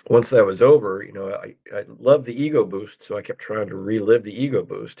once that was over, I loved the ego boost, so I kept trying to relive the ego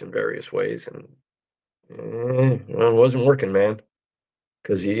boost in various ways, and it wasn't working, man.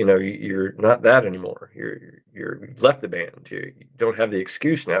 because you're not that anymore. You've left the band. You don't have the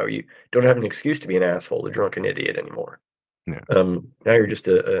excuse now. You don't have an excuse to be an asshole, a drunken idiot anymore. Yeah. Now you're just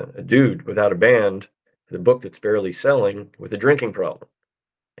a dude without a band, with a book that's barely selling, with a drinking problem,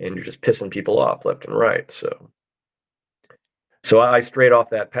 and you're just pissing people off left and right. So I strayed off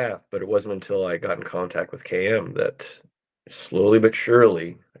that path, but it wasn't until I got in contact with KM that slowly but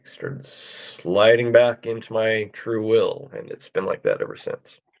surely I started sliding back into my true will, and it's been like that ever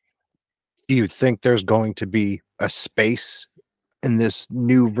since. Do you think there's going to be a space in this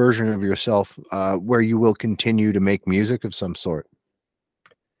new version of yourself where you will continue to make music of some sort?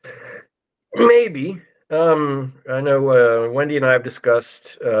 Maybe. I know Wendy and I have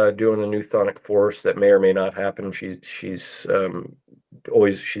discussed doing a new Chthonic Force that may or may not happen. She's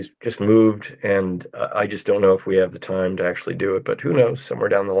just moved, and I just don't know if we have the time to actually do it. But who knows? Somewhere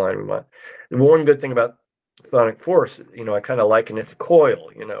down the line we might. The one good thing about Chthonic Force, I kind of liken it to Coil.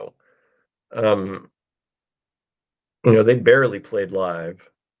 Um, they barely played live.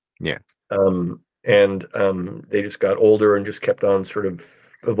 Yeah. And they just got older and just kept on sort of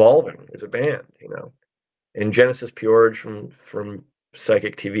evolving as a band. And Genesis Peorge from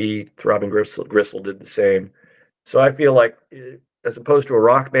Psychic TV, Throbbing Gristle did the same. So I feel like, as opposed to a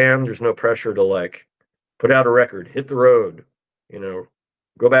rock band, there's no pressure to like put out a record, hit the road,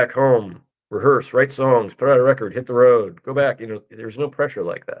 go back home, rehearse, write songs, put out a record, hit the road, go back. There's no pressure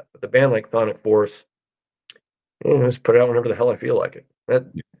like that. But the band like Chthonic Force, just put it out whenever the hell I feel like it.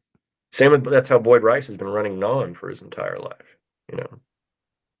 That's how Boyd Rice has been running Non for his entire life.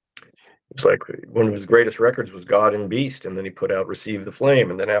 It's like one of his greatest records was God and Beast, and then he put out Receive the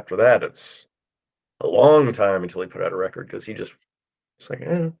Flame, and then after that, it's a long time until he put out a record because it's like,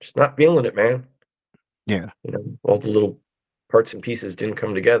 just not feeling it, man. Yeah. All the little parts and pieces didn't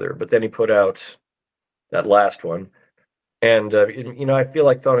come together. But then he put out that last one, and I feel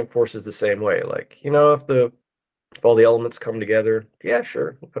like Chthonic Force is the same way. Like, if all the elements come together, yeah,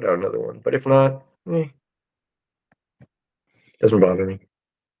 sure, we'll put out another one. But if not, doesn't bother me.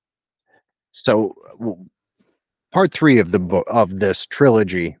 So part 3 of the book of this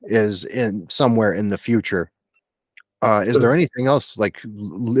trilogy is in somewhere in the future. Is there anything else, like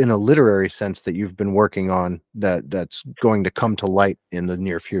in a literary sense, that you've been working on that's going to come to light in the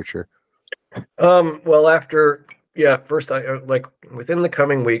near future? Well, first I like within the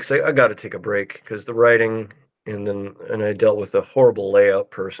coming weeks, I got to take a break because the writing, and I dealt with a horrible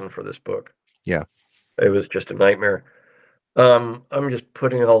layout person for this book. Yeah, it was just a nightmare. I'm just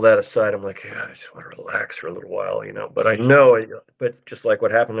putting all that aside. I'm like, I just want to relax for a little while, But I know, but just like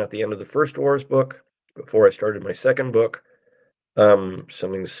what happened at the end of the first Dwarves book, before I started my second book,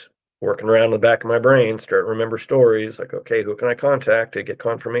 something's working around in the back of my brain. Start to remember stories like, okay, who can I contact to get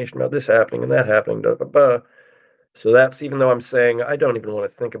confirmation about this happening and that happening? Blah, blah, blah. So that's, even though I'm saying I don't even want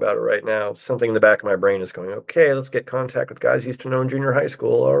to think about it right now, something in the back of my brain is going, okay, let's get contact with guys you used to know in junior high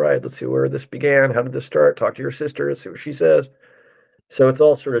school. All right, let's see where this began. How did this start? Talk to your sister. Let's see what she says. So it's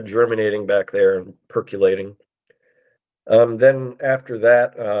all sort of germinating back there and percolating. Then after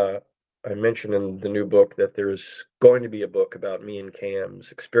that, I mentioned in the new book that there's going to be a book about me and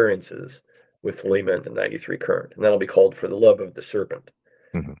Cam's experiences with Lima and the 93 current, and that'll be called For the Love of the Serpent.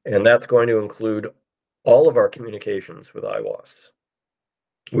 Mm-hmm. And that's going to include all of our communications with Iwasps,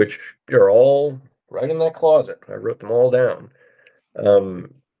 which are all right in that closet. I wrote them all down.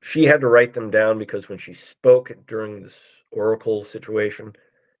 She had to write them down because when she spoke during this oracle situation,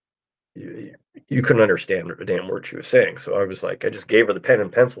 you couldn't understand a damn word she was saying. So I was like, I just gave her the pen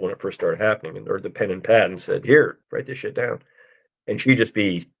and pencil when it first started happening, or the pen and pad, and said, here, write this shit down. And she'd just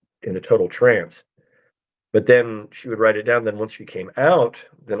be in a total trance. But then she would write it down. Then once she came out,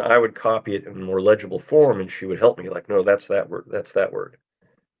 then I would copy it in more legible form, and she would help me. Like, no, that's that word. That's that word.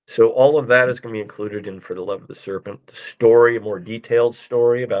 So all of that is going to be included in For the Love of the Serpent. The story, a more detailed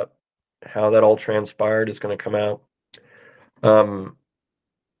story about how that all transpired, is going to come out.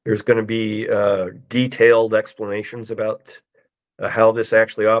 There's going to be detailed explanations about how this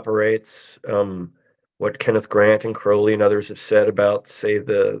actually operates. What Kenneth Grant and Crowley and others have said about, say,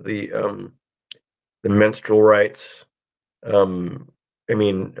 the menstrual rights. I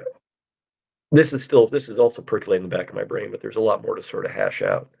mean, this is also percolating in the back of my brain, but there's a lot more to sort of hash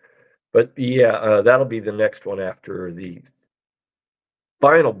out. But yeah, that'll be the next one after the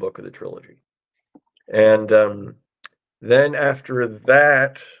final book of the trilogy. And then after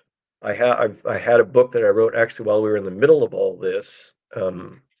that, I had a book that I wrote actually while we were in the middle of all this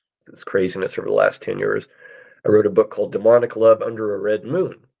craziness over the last 10 years. I wrote a book called Demonic Love Under a Red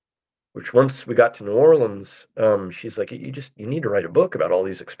Moon, which once we got to New Orleans, she's like, you need to write a book about all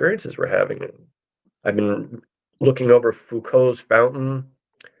these experiences we're having. And I've been Looking Over Foucault's Fountain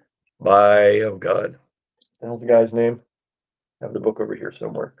by, oh God, what was the guy's name? I have the book over here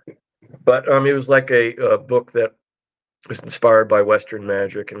somewhere. But it was like a book that was inspired by Western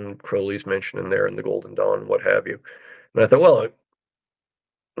magic, and Crowley's mentioned in there, and the Golden Dawn, and what have you. And I thought, well,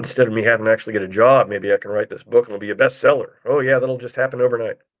 instead of me having to actually get a job, maybe I can write this book and it'll be a bestseller. Oh yeah, that'll just happen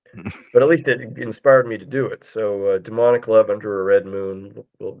overnight. But at least it inspired me to do it. So Demonic Love Under a Red Moon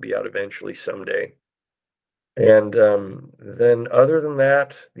will be out eventually someday. And then other than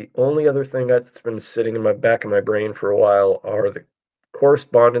that, the only other thing that's been sitting in my back of my brain for a while are the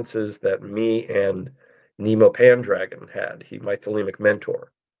correspondences that me and Nemo Pandragon had. My Thelemic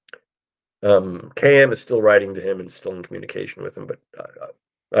mentor. KM is still writing to him and still in communication with him, but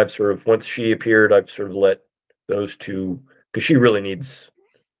I've sort of, once she appeared, I've sort of let those two, because she really needs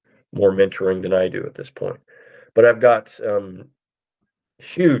more mentoring than I do at this point. But I've got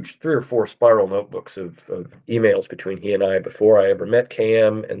huge 3 or 4 spiral notebooks of emails between he and I before I ever met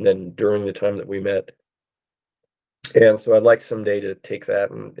KM, and then during the time that we met. And so I'd like someday to take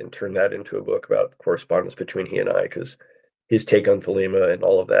that and turn that into a book about correspondence between he and I, because his take on Thelema and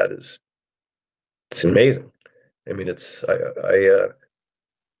all of that it's amazing. I mean,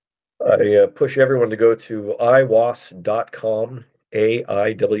 I push everyone to go to aiwass.com,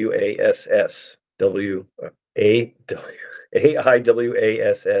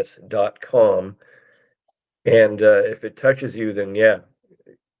 AIWASS.com. And if it touches you, then yeah,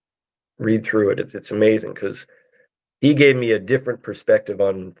 read through it. It's amazing, because he gave me a different perspective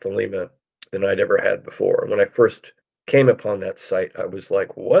on Thelema than I'd ever had before. When I first came upon that site, I was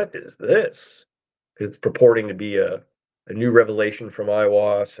like, what is this? Because it's purporting to be a new revelation from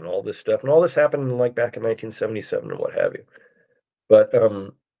Aiwass and all this stuff. And all this happened like back in 1977 and what have you. But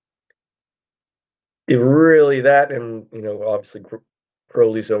it really, that, and obviously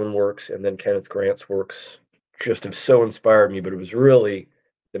Crowley's own works and then Kenneth Grant's works just have so inspired me. But it was really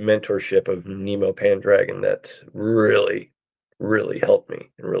the mentorship of Nemo Pandragon that really, really helped me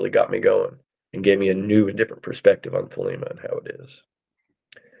and really got me going and gave me a new and different perspective on Thelema and how it is.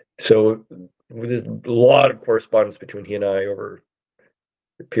 So there's a lot of correspondence between he and I over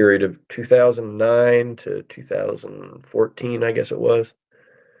the period of 2009 to 2014, I guess it was.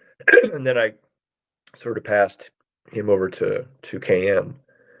 And then I sort of passed him over to KM.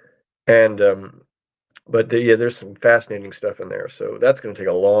 And but there's some fascinating stuff in there. So that's going to take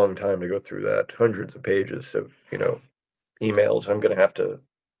a long time to go through that. Hundreds of pages of emails. I'm going to have to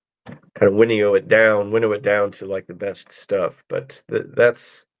kind of winnow it down to like the best stuff. But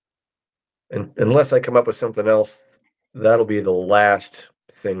that's, and unless I come up with something else, that'll be the last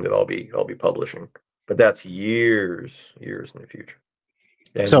thing that I'll be publishing. But that's years in the future.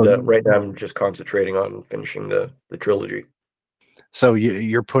 And So right now I'm just concentrating on finishing the trilogy. So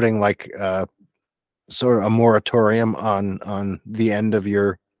you're putting like sort of a moratorium on the end of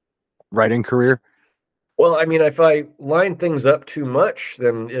your writing career? Well, I mean, if I line things up too much,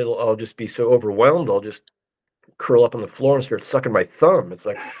 then I'll just be so overwhelmed. I'll just curl up on the floor and start sucking my thumb. It's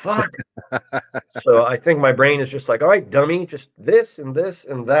like, fuck. So I think my brain is just like, all right, dummy, just this and this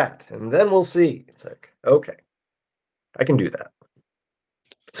and that, and then we'll see. It's like, okay, I can do that.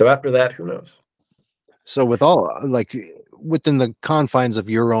 So after that, who knows? So with all, like, within the confines of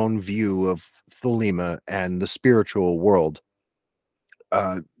your own view of Thelema and the spiritual world,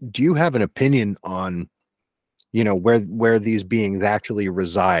 do you have an opinion on, where these beings actually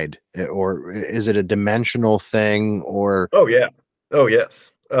reside, or is it a dimensional thing, or? Oh yeah. Oh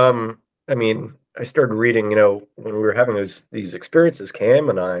yes. I mean, I started reading, when we were having these experiences, Cam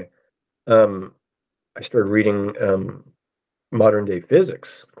and I started reading modern day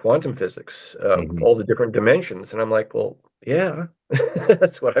physics, quantum physics, all the different dimensions. And I'm like, well, yeah,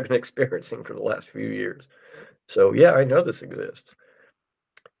 that's what I've been experiencing for the last few years. So yeah, I know this exists.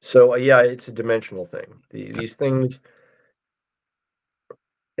 So yeah, it's a dimensional thing. These things,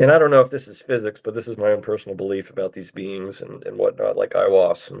 and I don't know if this is physics, but this is my own personal belief about these beings and whatnot, like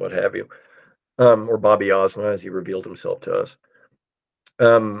Aiwass and what have you, or Bobby Osna, as he revealed himself to us.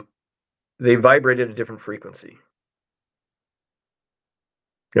 They vibrate at a different frequency.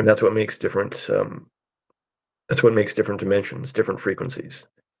 And that's what makes different dimensions, different frequencies.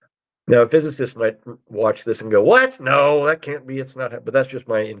 Now, a physicist might watch this and go, what? No, that can't be. It's not. But that's just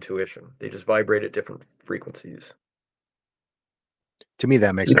my intuition. They just vibrate at different frequencies. To me,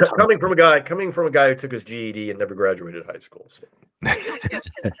 that makes coming from a guy who took his GED and never graduated high school. So.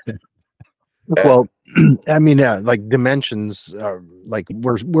 Well, I mean, yeah, like dimensions are like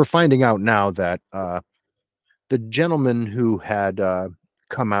we're finding out now that the gentleman who had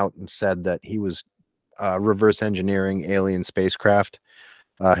come out and said that he was reverse engineering alien spacecraft,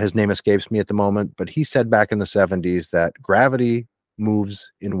 His name escapes me at the moment, but he said back in the 70s that gravity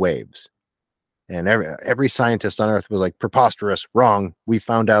moves in waves. And every scientist on Earth was like, preposterous, wrong. We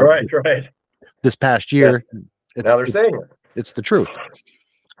found out Right. this past Yeah. year, Now they're saying it. it's the truth.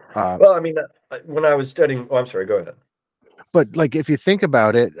 Well, I mean, when I was studying, I'm sorry, go ahead. But like, if you think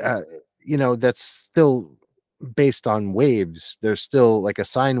about it, that's still based on waves. There's still like a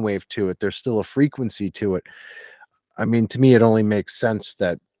sine wave to it. There's still a frequency to it. I mean, to me, it only makes sense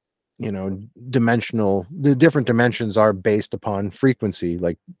that, the different dimensions are based upon frequency,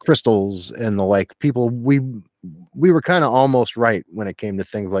 like crystals and the like. We were kind of almost right when it came to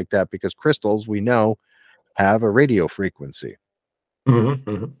things like that, because crystals, we know, have a radio frequency.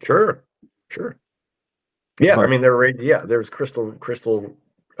 Sure. Yeah, But I mean, there's crystal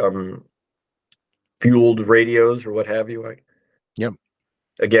fueled radios or what have you. yep.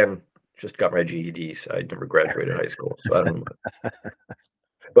 Again, just got my GED, so I never graduated high school, so I don't know.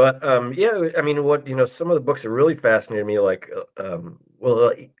 But yeah, I mean, some of the books that really fascinated me, like,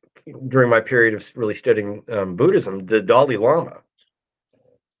 during my period of really studying Buddhism, the Dalai Lama,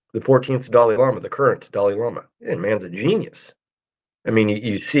 the 14th Dalai Lama, the current Dalai Lama, man's a genius. I mean,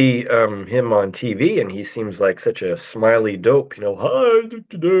 you see him on TV, and he seems like such a smiley dope, hi,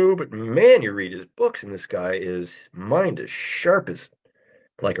 but man, you read his books, and this guy is mind as sharp as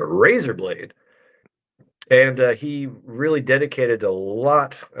like a razor blade. And he really dedicated a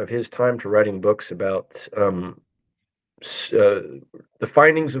lot of his time to writing books about the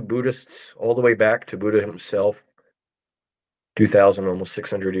findings of Buddhists all the way back to Buddha himself, 2,000, almost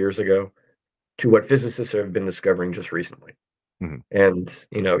 600 years ago, to what physicists have been discovering just recently. Mm-hmm. And,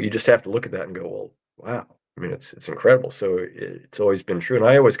 you just have to look at that and go, well, wow. I mean, it's incredible. So it's always been true. And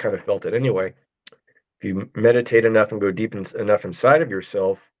I always kind of felt it anyway. If you meditate enough and go deep enough inside of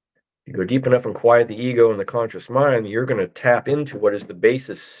yourself, you go deep enough and quiet the ego and the conscious mind, you're going to tap into what is the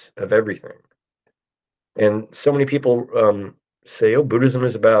basis of everything. And so many people say, oh, Buddhism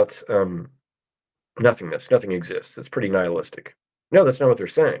is about nothingness. Nothing exists. It's pretty nihilistic. No, that's not what they're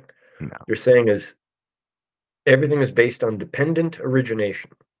saying. No. They're saying is everything is based on dependent origination.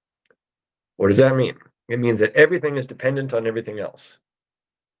 What does that mean? It means that everything is dependent on everything else.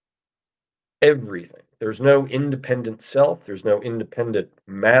 Everything. There's no independent self. There's no independent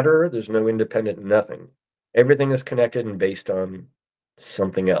matter. There's no independent nothing. Everything is connected and based on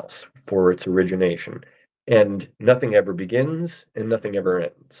something else for its origination. And nothing ever begins and nothing ever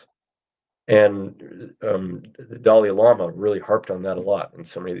ends. And the Dalai Lama really harped on that a lot in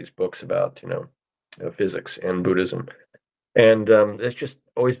so many of these books about, physics and Buddhism. And it's just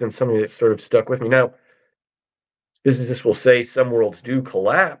always been something that sort of stuck with me. Now, physicists will say some worlds do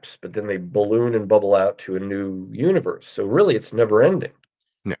collapse, but then they balloon and bubble out to a new universe. So really, it's never ending.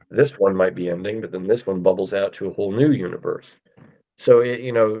 No. This one might be ending, but then this one bubbles out to a whole new universe. So,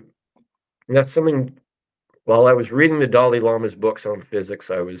 that's something. While I was reading the Dalai Lama's books on physics,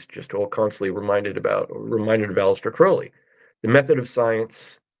 I was just constantly reminded of Aleister Crowley. The method of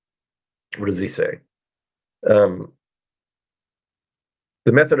science, what does he say? The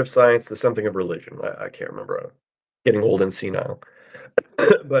method of science, the something of religion. I can't remember. Getting old and senile.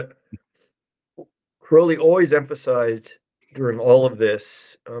 But Crowley always emphasized during all of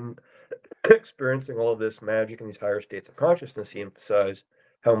this, experiencing all of this magic in these higher states of consciousness, he emphasized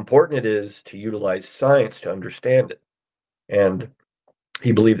how important it is to utilize science to understand it. And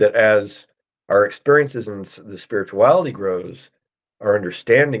he believed that as our experiences in the spirituality grows, our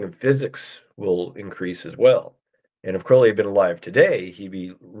understanding of physics will increase as well. And if Crowley had been alive today, he'd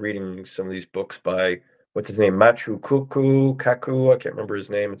be reading some of these books by, what's his name, Kaku, I can't remember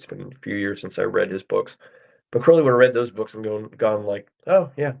his name. It's been a few years since I read his books. But Crowley would have read those books and gone like, oh,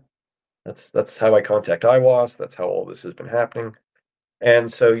 yeah, that's how I contact Iwas. That's how all this has been happening.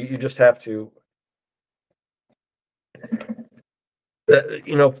 And so you just have to,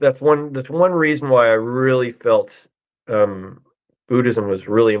 that's one reason why I really felt Buddhism was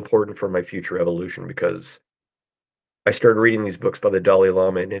really important for my future evolution, because I started reading these books by the Dalai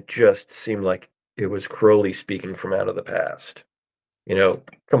Lama, and it just seemed like it was Crowley speaking from out of the past.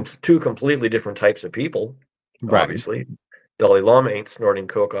 Two completely different types of people, right. Obviously. Dalai Lama ain't snorting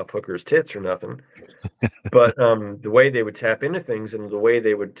coke off hookers' tits or nothing. But the way they would tap into things and the way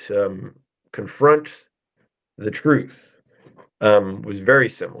they would confront the truth was very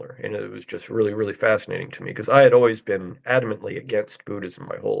similar. And it was just really, really fascinating to me, because I had always been adamantly against Buddhism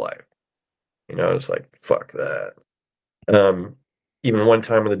my whole life. I was like, fuck that. Even one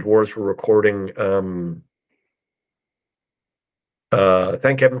time when the Dwarves were recording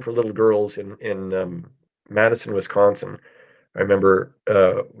Thank Heaven for Little Girls in Madison, Wisconsin, I remember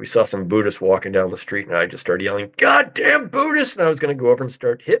we saw some Buddhists walking down the street, and I just started yelling, "God damn Buddhists!" And I was going to go over and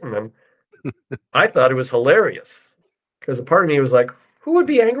start hitting them. I thought it was hilarious because a part of me was like, who would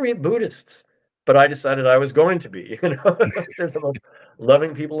be angry at Buddhists? But I decided I was going to be. They're the most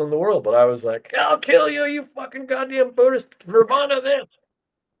loving people in the world. But I was like, I'll kill you, you fucking goddamn Buddhist. Nirvana this.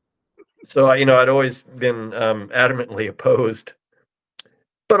 So, I'd always been adamantly opposed,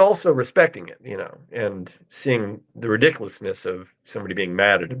 but also respecting it, and seeing the ridiculousness of somebody being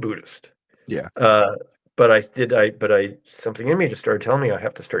mad at a Buddhist. Yeah. But something in me just started telling me I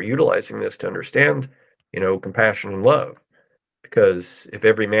have to start utilizing this to understand, compassion and love. Because if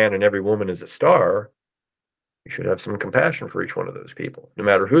every man and every woman is a star, you should have some compassion for each one of those people, no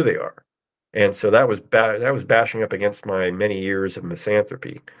matter who they are. And so that was bashing up against my many years of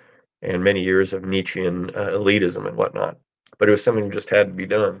misanthropy and many years of Nietzschean elitism and whatnot. But it was something that just had to be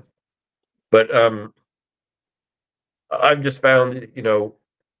done. But I've just found,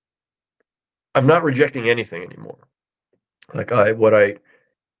 I'm not rejecting anything anymore. Like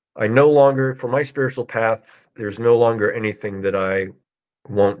I no longer, for my spiritual path, there's no longer anything that I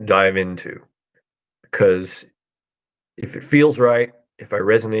won't dive into, because if it feels right, if I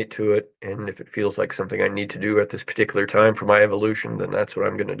resonate to it, and if it feels like something I need to do at this particular time for my evolution, then that's what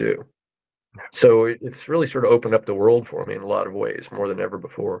I'm going to do. So it's really sort of opened up the world for me in a lot of ways, more than ever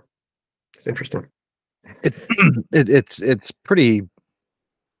before. It's interesting. It's pretty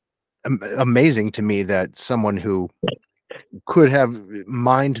amazing to me that someone who could have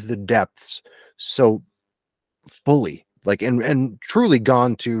mined the depths so fully, like, and truly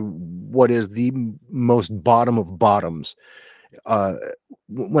gone to what is the most bottom of bottoms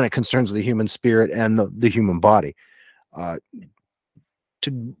when it concerns the human spirit and the human body,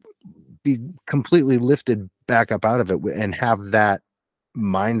 to be completely lifted back up out of it and have that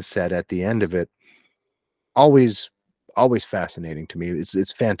mindset at the end of it, always fascinating to me.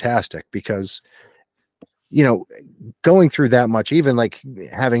 It's fantastic because, going through that much, even like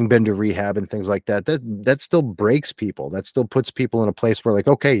having been to rehab and things like that, that still breaks people. That still puts people in a place where, like,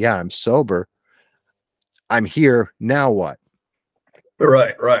 okay, yeah, I'm sober, I'm here, now what?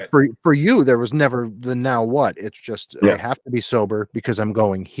 Right. For you, there was never the now what. It's just, I Yeah. have to be sober because I'm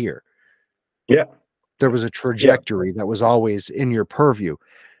going here. Yeah. There was a trajectory that was always in your purview.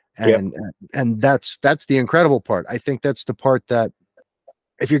 And that's the incredible part. I think that's the part that,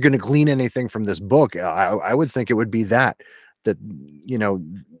 if you're going to glean anything from this book, I would think it would be that the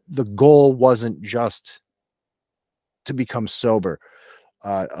goal wasn't just to become sober,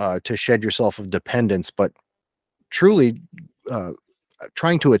 to shed yourself of dependence, but truly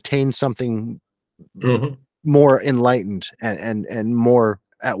trying to attain something more enlightened and more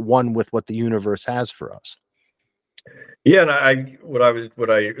at one with what the universe has for us. Yeah, and what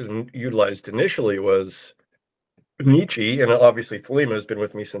I utilized initially was Nietzsche, and obviously Thelema has been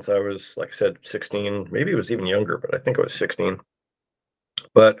with me since I was, like I said, 16. Maybe it was even younger, but I think I was 16.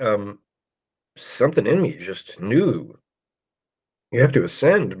 But something in me just knew you have to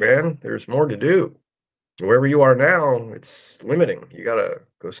ascend, man. There's more to do. Wherever you are now, it's limiting. You gotta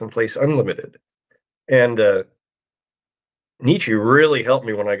go someplace unlimited. And Nietzsche really helped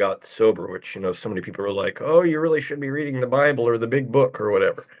me when I got sober, which, so many people are like, oh, you really should be reading the Bible or the big book or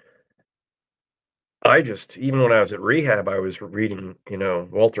whatever. Even when I was at rehab, I was reading,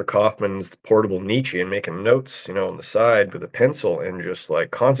 Walter Kaufman's Portable Nietzsche and making notes, on the side with a pencil and just like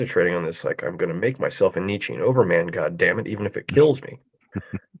concentrating on this, like, I'm going to make myself a Nietzschean overman, God damn it, even if it kills me.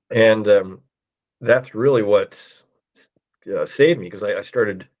 And that's really what saved me, because I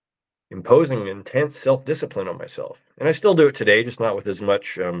started imposing intense self-discipline on myself. And I still do it today, just not with as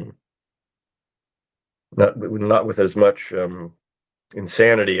much, not with as much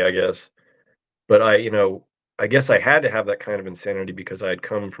insanity, I guess. But I guess I had to have that kind of insanity because I had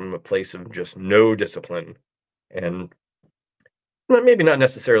come from a place of just no discipline. And maybe not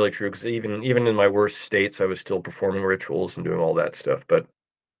necessarily true, because even in my worst states, I was still performing rituals and doing all that stuff,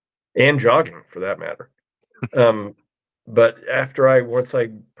 and jogging for that matter. But once I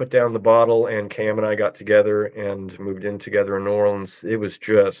put down the bottle and Cam and I got together and moved in together in New Orleans, it was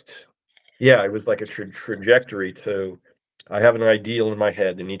just, it was like a trajectory to, I have an ideal in my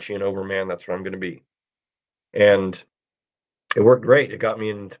head, the Nietzschean overman, that's what I'm going to be. And it worked great. It got me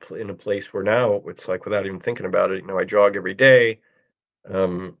in a place where now it's like, without even thinking about it, I jog every day.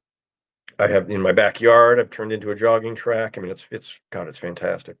 I have, in my backyard, I've turned into a jogging track. I mean, it's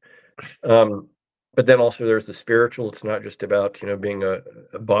fantastic. But then also there's the spiritual. It's not just about, being a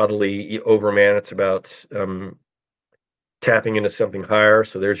bodily overman. It's about tapping into something higher.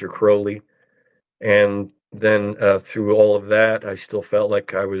 So there's your Crowley. And then through all of that, I still felt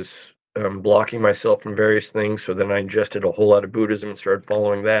like I was blocking myself from various things. So then I ingested a whole lot of Buddhism and started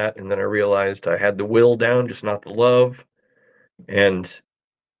following that. And then I realized I had the will down, just not the love. And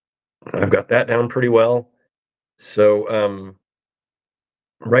I've got that down pretty well. So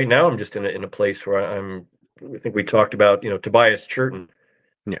right now I'm just in a place where I think we talked about, Tobias Churton.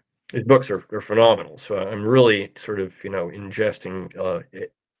 Yeah. His books are phenomenal. So I'm really sort of, ingesting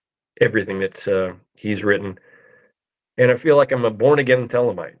everything that he's written. And I feel like I'm a born again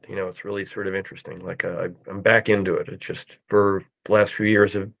Thelemite. It's really sort of interesting. Like I'm back into it. It's just for the last few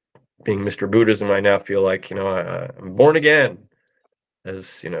years of being Mr. Buddhism, I now feel like, I'm born again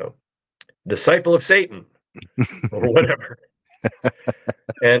as, disciple of Satan or whatever.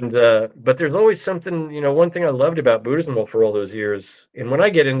 And but there's always something, one thing I loved about Buddhism for all those years, and when I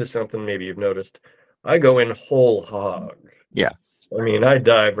get into something, maybe you've noticed, I go in whole hog. Yeah. I mean, I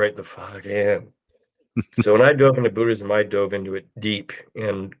dive right the fuck in. So when I dove into Buddhism, I dove into it deep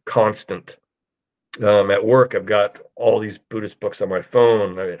and constant. At work, I've got all these Buddhist books on my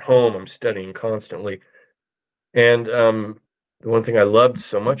phone. At home, I'm studying constantly. And the one thing I loved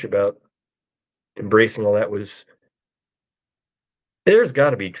so much about embracing all that was there's got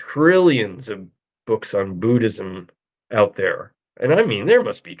to be trillions of books on Buddhism out there. And I mean, there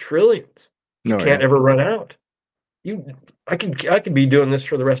must be trillions. You can't ever run out. I could be doing this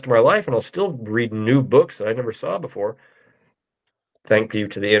for the rest of my life and I'll still read new books that I never saw before. Thank you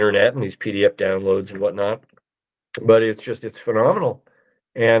to the internet and these PDF downloads and whatnot. But it's phenomenal.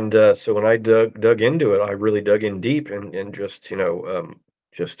 And so when I dug into it, I really dug in deep and just,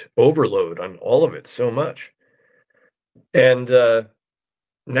 just overload on all of it so much. And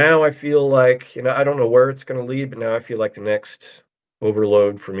now I feel like, I don't know where it's going to lead, but now I feel like the next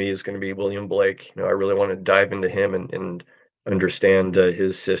overload for me is going to be William Blake. I really want to dive into him and understand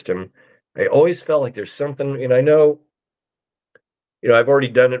his system. I always felt like there's something, and I know, I've already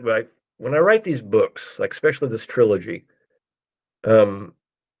done it, but when I write these books, like especially this trilogy,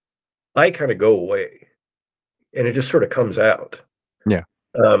 I kind of go away and it just sort of comes out. Yeah.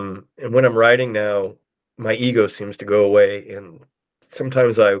 And when I'm writing now, my ego seems to go away, and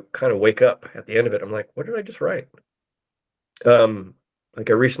sometimes I kind of wake up at the end of it. I'm like, what did I just write? Like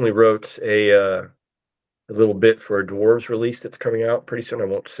I recently wrote a little bit for a Dwarves release that's coming out pretty soon. I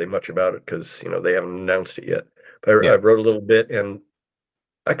won't say much about it because, they haven't announced it yet. But I wrote a little bit, and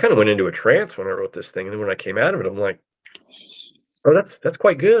I kind of went into a trance when I wrote this thing. And then when I came out of it, I'm like, oh, that's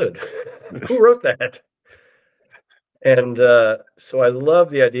quite good. Who wrote that? And so I love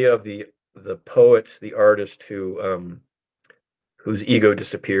the idea of the poet, the artist whose ego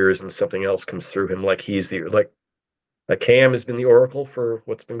disappears and something else comes through him, like he's like Cam has been the oracle for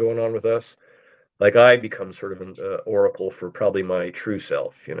what's been going on with us. Like I become sort of an oracle for probably my true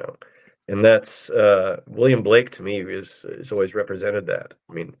self, and that's William Blake to me is always represented that.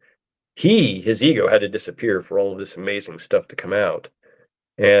 I mean, his ego had to disappear for all of this amazing stuff to come out,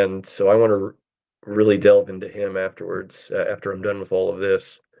 and so I want to really delve into him afterwards after I'm done with all of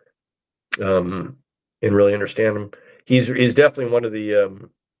this, and really understand him. He's definitely one of the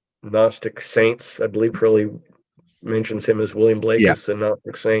Gnostic saints. I believe really mentions him as William Blake as a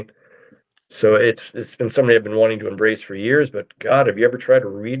Gnostic saint. So it's been somebody I've been wanting to embrace for years, but God, have you ever tried to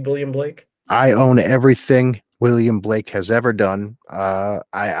read William Blake? I own everything William Blake has ever done. I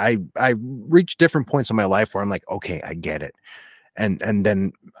reach different points in my life where I'm like, okay, I get it. And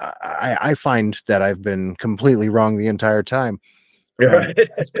then I find that I've been completely wrong the entire time. Right.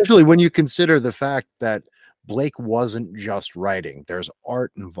 Especially when you consider the fact that Blake wasn't just writing. There's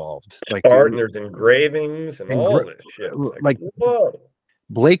art involved. Like art, and there's engravings and all this shit. Like whoa.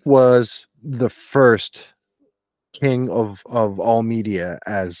 Blake was the first king of all media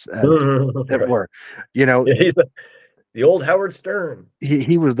as it were. He's the old Howard Stern.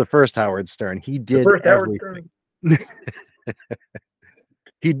 He was the first Howard Stern. He did everything.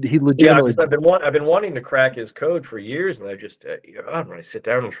 he legitimately. I've been wanting to crack his code for years, and I just when I sit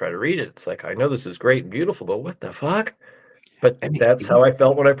down and try to read it, it's like I know this is great and beautiful, but what the fuck? But that's how I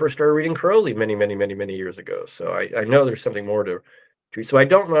felt when I first started reading Crowley many years ago. So I know there's something more to. So I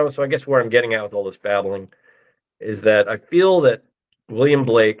don't know. So I guess where I'm getting at with all this babbling is that I feel that William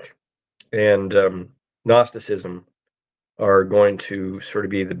Blake and Gnosticism are going to sort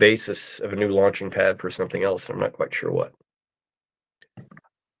of be the basis of a new launching pad for something else. And I'm not quite sure what.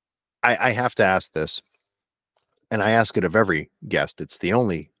 I have to ask this, and I ask it of every guest. It's the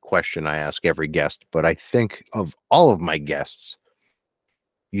only question I ask every guest, but I think of all of my guests,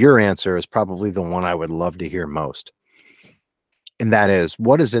 your answer is probably the one I would love to hear most. And that is,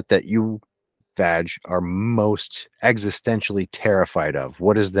 what is it that you, Vadge, are most existentially terrified of?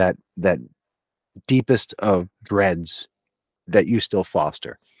 What is that deepest of dreads that you still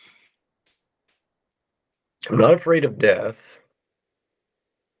foster? I'm not afraid of death.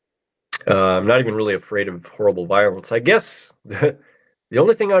 I'm not even really afraid of horrible violence. I guess the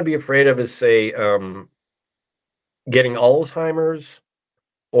only thing I'd be afraid of is, say, getting Alzheimer's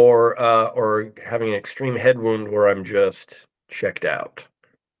or having an extreme head wound where I'm just checked out.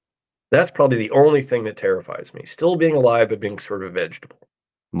 That's probably the only thing that terrifies me. Still being alive, but being sort of a vegetable.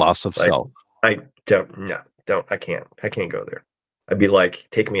 Loss of Like, self. I I can't go there. I'd be like,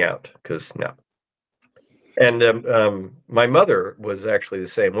 take me out, because no. And my mother was actually the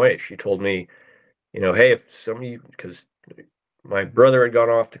same way. She told me, hey, if somebody, because my brother had gone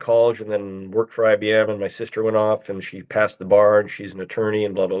off to college and then worked for IBM, and my sister went off and she passed the bar and she's an attorney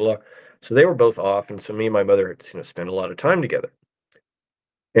and blah, blah, blah. So they were both off. And so me and my mother had, spent a lot of time together.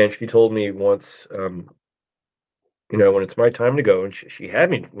 And she told me once, when it's my time to go, and she had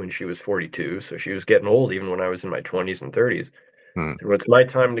me when she was 42. So she was getting old even when I was in my 20s and 30s. Hmm. So when it's my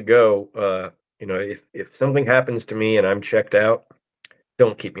time to go, if something happens to me and I'm checked out,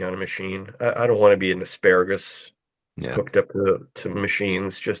 don't keep me on a machine. I don't want to be an asparagus hooked up to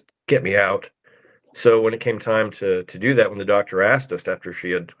machines. Just get me out. So when it came time to do that, when the doctor asked us after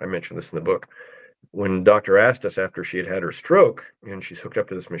I mentioned this in the book, when the doctor asked us after she had had her stroke and she's hooked up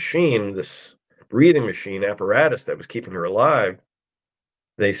to this machine, this breathing machine apparatus that was keeping her alive,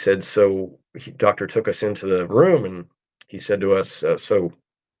 they said, doctor took us into the room and he said to us, so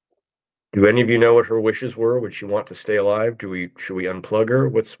do any of you know what her wishes were? Would she want to stay alive? Should we unplug her?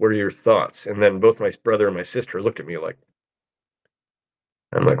 What are your thoughts? And then both my brother and my sister looked at me like,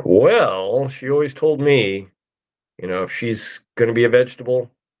 I'm like, well, she always told me, if she's going to be a vegetable,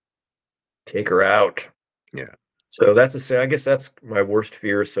 take her out. Yeah. So I guess that's my worst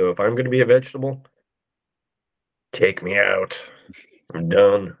fear. So if I'm going to be a vegetable, take me out. I'm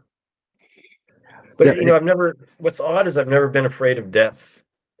done. But what's odd is I've never been afraid of death.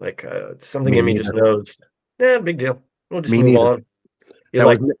 Like something Me in me just neither. knows, big deal. We'll just Me move neither. on. That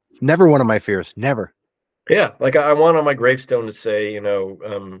was never one of my fears. Never. Yeah, like I want on my gravestone to say,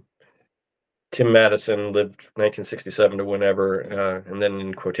 Tim Madison lived 1967 to whenever, and then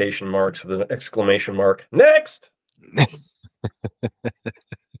in quotation marks with an exclamation mark, next.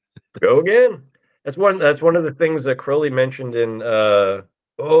 Go again. That's one of the things that Crowley mentioned in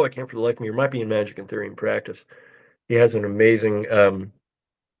I can't for the life of me. It might be in Magic and Theory and Practice. He has an amazing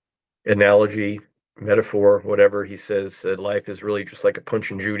analogy, metaphor, whatever. He says that life is really just like a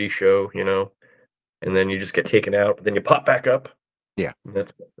Punch and Judy show, and then you just get taken out, but then you pop back up. Yeah. And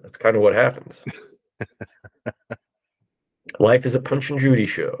that's kind of what happens. Life is a Punch and Judy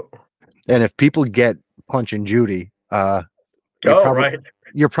show. And if people get Punch and Judy,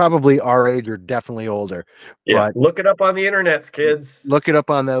 you're probably our age or definitely older. Yeah, but look it up on the internets, kids. Look it up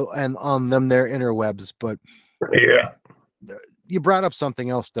on their interwebs. But yeah, you brought up something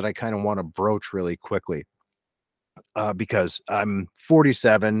else that I kind of want to broach really quickly, because I'm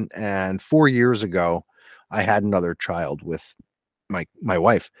 47, and 4 years ago, I had another child with my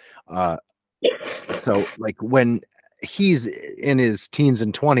wife. So like when he's in his teens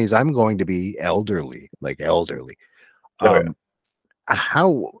and 20s, I'm going to be elderly. How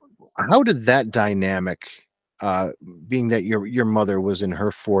did that dynamic, being that your mother was in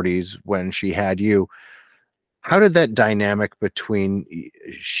her 40s when she had you, how did that dynamic between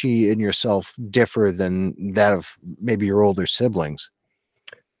she and yourself differ than that of maybe your older siblings?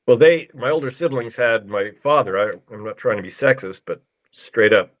 Well, my older siblings had my father. I'm not trying to be sexist, but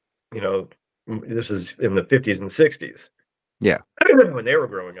straight up, this is in the 50s and 60s. Yeah. When they were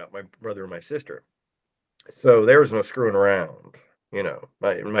growing up, my brother and my sister. So there was no screwing around.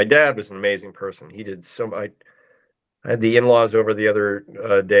 My dad was an amazing person. He did I had the in-laws over the other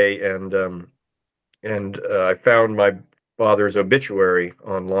day, and I found my father's obituary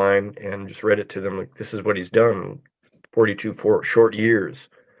online and just read it to them. Like, this is what he's done, 42 short years.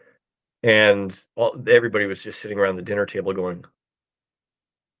 And everybody was just sitting around the dinner table going,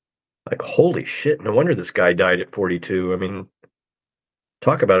 like, holy shit, no wonder this guy died at 42. I mean,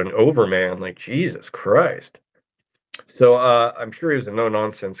 talk about an overman, like, Jesus Christ. So I'm sure he was a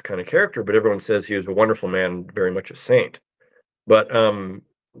no-nonsense kind of character, but everyone says he was a wonderful man, very much a saint. But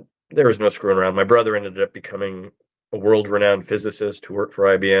there was no screwing around. My brother ended up becoming a world-renowned physicist who worked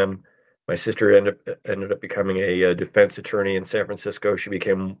for IBM. My sister ended up becoming a defense attorney in San Francisco. She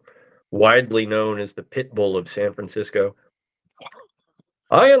became widely known as the pit bull of San Francisco.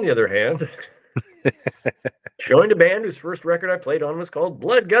 I, on the other hand, joined a band whose first record I played on was called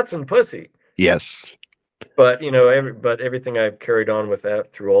Blood, Guts, and Pussy. Yes. But, but everything I've carried on with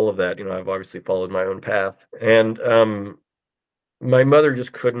that, through all of that, I've obviously followed my own path. And my mother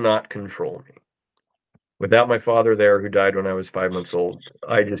just could not control me. Without my father there, who died when I was 5 months old,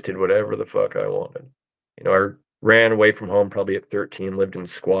 I just did whatever the fuck I wanted. I ran away from home probably at 13, lived in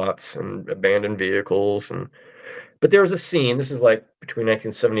squats and abandoned vehicles, but there was a scene. This is like between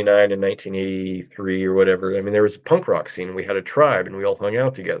 1979 and 1983 or whatever. I mean, there was a punk rock scene. And we had a tribe, and we all hung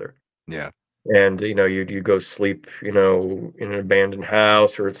out together. Yeah. And you go sleep, in an abandoned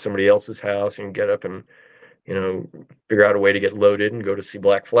house or at somebody else's house, and get up and figure out a way to get loaded and go to see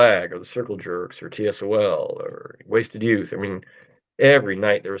Black Flag or the Circle Jerks or TSOL or Wasted Youth. I mean, every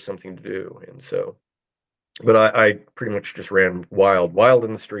night there was something to do, and so. But I pretty much just ran wild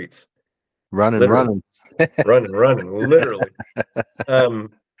in the streets, Running, literally running. running, literally.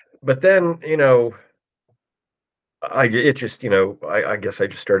 But then, I guess I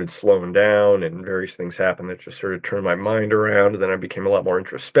just started slowing down, and various things happened that just sort of turned my mind around. And then I became a lot more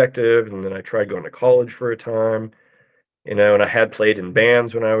introspective. And then I tried going to college for a time, and I had played in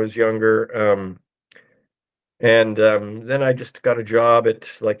bands when I was younger. And then I just got a job at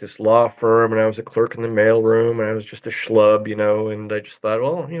like this law firm, and I was a clerk in the mailroom, and I was just a schlub, and I just thought,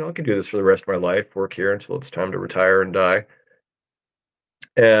 well, I could do this for the rest of my life, work here until it's time to retire and die.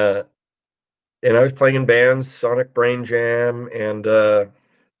 Uh, and I was playing in bands, Sonic Brain Jam, and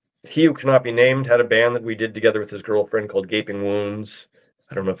He Who Cannot Be Named had a band that we did together with his girlfriend called Gaping Wounds.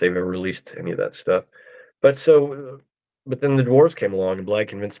 I don't know if they've ever released any of that stuff. But then the Dwarves came along, and Blag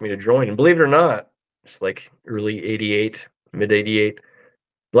convinced me to join. And believe it or not, it's like early 88, mid 88,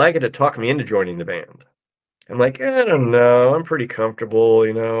 Blag had to talk me into joining the band. I'm like, I don't know. I'm pretty comfortable,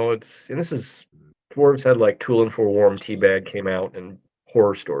 and this is, Dwarves had like Toolin' for Warm Teabag came out, and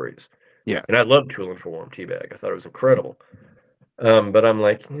horror stories. Yeah. And I loved Toolin' for Warm Teabag. I thought it was incredible. But I'm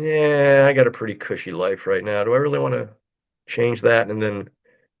like, yeah, I got a pretty cushy life right now. Do I really want to change that? And then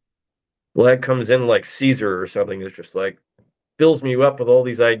Blag comes in like Caesar or something that's just like fills me up with all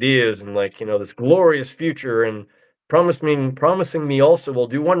these ideas and like, this glorious future, and promising me also we'll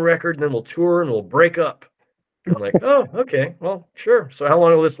do one record and then we'll tour and we'll break up. I'm like, oh, okay, well, sure. So how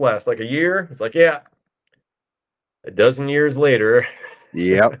long will this last? Like a year? It's like, yeah. A dozen years later,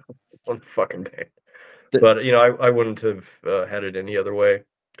 Yep. one fucking band. But I wouldn't have had it any other way.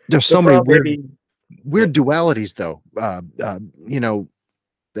 There's so many weird dualities, though.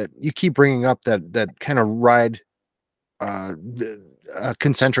 That you keep bringing up that kind of ride a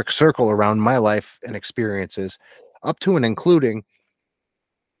concentric circle around my life and experiences, up to and including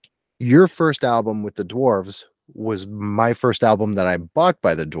your first album with the Dwarves was my first album that I bought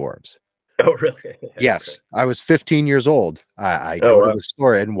by the Dwarves. Oh, really? Yes, I was 15 years old. I go to the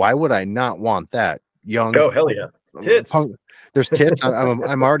store, and why would I not want that? Young. Oh, hell yeah. Tits. There's tits.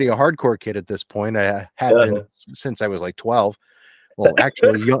 I'm already a hardcore kid at this point. I had been since I was like 12. Well,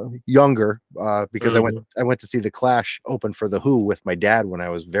 actually younger, because I went to see the Clash open for the Who with my dad when I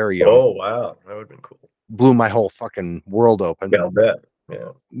was very young. Oh, wow. That would have been cool. Blew my whole fucking world open. Yeah, I'll bet. Yeah.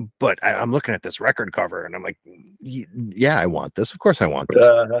 But I'm looking at this record cover, and I'm like, yeah, I want this. Of course I want this.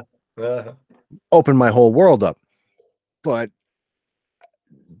 Open my whole world up. But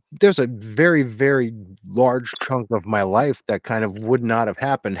there's a very, very large chunk of my life that kind of would not have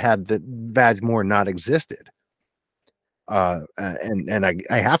happened had the Vadge not existed. And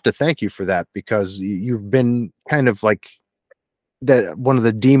I have to thank you for that, because you've been kind of like that, one of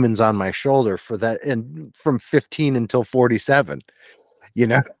the demons on my shoulder for that, and from 15 until 47,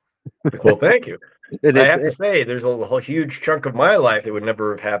 Well, thank you. I have to say, there's a whole huge chunk of my life that would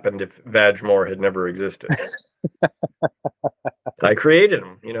never have happened if Vadge had never existed. I created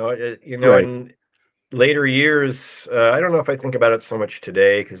him, right. In later years. I don't know if I think about it so much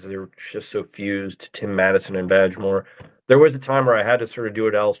today, because they're just so fused, Tim Madison and Vadge. There was a time where I had to sort of do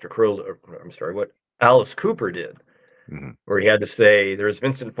what what Alice Cooper did, where he had to say, there's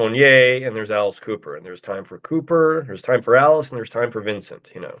Vincent Fournier and there's Alice Cooper, and there's time for Cooper, there's time for Alice, and there's time for Vincent,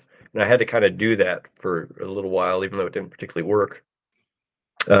 and I had to kind of do that for a little while, even though it didn't particularly work.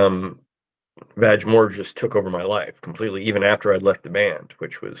 Vadge just took over my life completely, even after I'd left the band,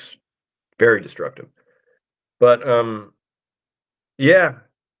 which was very destructive. But yeah,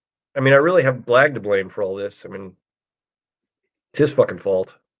 I mean, I really have Blag to blame for all this. I mean, it's his fucking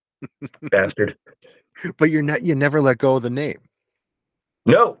fault, bastard. But you never let go of the name.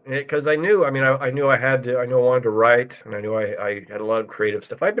 No, because I knew. I mean, I knew I had to. I knew I wanted to write, and I knew I had a lot of creative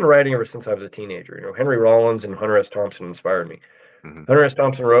stuff. I've been writing ever since I was a teenager. Henry Rollins and Hunter S. Thompson inspired me. Hunter S.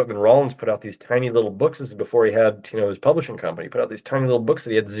 Thompson wrote, then Rollins put out these tiny little books. This is before he had, his publishing company. He put out these tiny little books that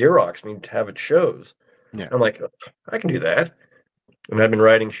he had Xerox me to have at shows. Yeah. I'm like, I can do that. And I've been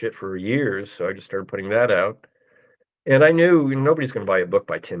writing shit for years, so I just started putting that out. And I knew nobody's going to buy a book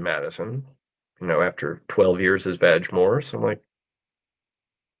by Tim Madison, after 12 years as Vadge. So I'm like,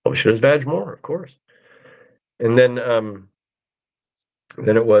 publish it as Vadge, of course. And then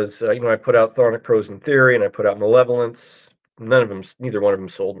Then it was, I put out Chthonic Prose and Theory, and I put out Malevolence. Neither one of them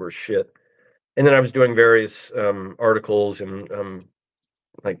sold worth shit. And then I was doing various articles and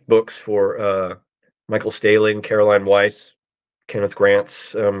like books for Michael Staley and Caroline Weiss, Kenneth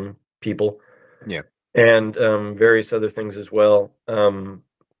Grant's people, Yeah. and various other things as well.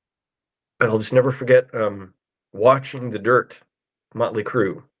 But I'll just never forget watching The Dirt, Motley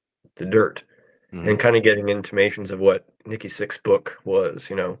Crue, The Dirt, Mhm. and kind of getting intimations of what Nikki Sixx's book was,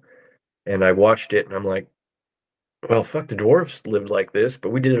 And I watched it, and I'm like, well, fuck, the Dwarves lived like this,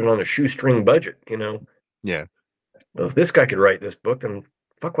 but we did it on a shoestring budget. Yeah. Well, if this guy could write this book, then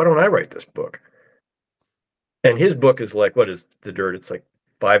fuck, why don't I write this book? And his book is like, what is The Dirt? It's like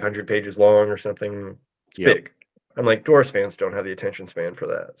 500 pages long or something. It's Yep. big. I'm like, Dwarves fans don't have the attention span for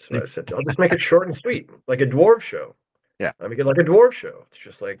that. So I said, I'll just make it short and sweet, like a dwarf show. Yeah. I make it like a dwarf show. It's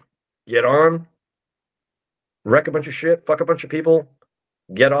just like, get on, wreck a bunch of shit, fuck a bunch of people,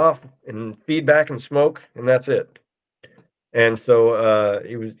 get off, and feed back and smoke, and that's it. And so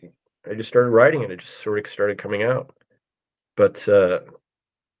I just started writing it. It just sort of started coming out. But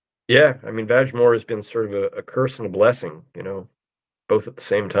yeah, I mean, Vadge has been sort of a curse and a blessing, both at the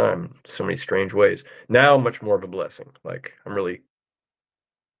same time, so many strange ways. Now, much more of a blessing. Like, I'm really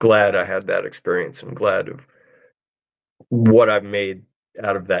glad I had that experience and glad of what I've made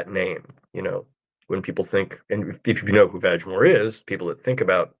out of that name. When people think, and if you know who Vadge is, people that think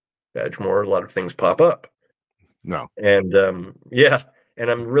about Vadge, a lot of things pop up. No. And yeah, and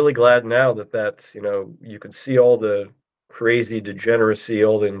I'm really glad now that you can see all the crazy degeneracy,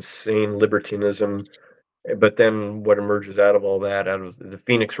 all the insane libertinism, but then what emerges out of all that, out of the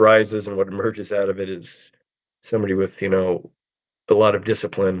phoenix rises, and what emerges out of it is somebody with a lot of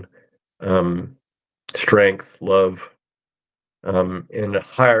discipline, strength, love, and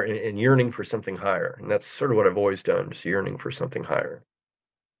higher, and yearning for something higher. And that's sort of what I've always done, just yearning for something higher.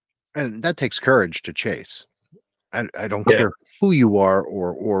 And that takes courage to chase. I don't Yeah. care who you are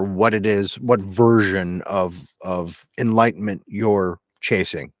or what it is, what version of enlightenment you're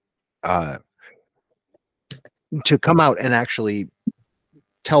chasing. To come out and actually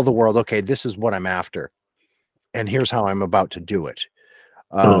tell the world, okay, this is what I'm after, and here's how I'm about to do it.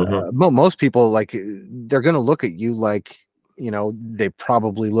 Most people, like, they're going to look at you like, they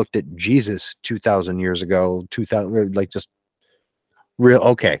probably looked at Jesus 2,000 years ago, 2,000, like, just real.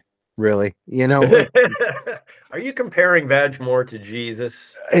 Okay, really, Are you comparing Vadge to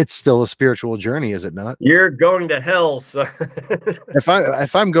Jesus? it's still a spiritual journey, is it not? You're going to hell, son.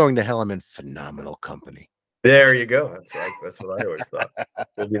 If I'm going to hell, I'm in phenomenal company. There you go. That's what I always thought.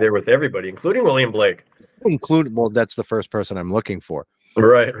 We'll be there with everybody, including William Blake. Well, that's the first person I'm looking for.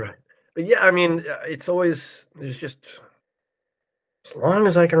 Right. But yeah, I mean, there's just, as long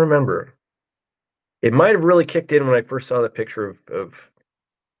as I can remember, it might have really kicked in when I first saw that picture of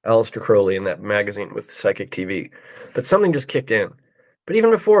Aleister Crowley in that magazine with Psychic TV, but something just kicked in. But even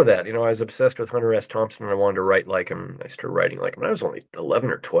before that, I was obsessed with Hunter S. Thompson, and I wanted to write like him. I started writing like him when I was only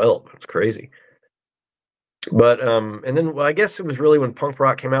 11 or 12. It was crazy. But and then, well, I guess it was really when punk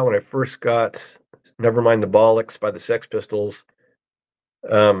rock came out, when I first got Nevermind the Bollocks by the Sex Pistols.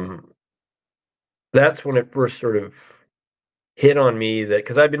 That's when it first sort of hit on me, that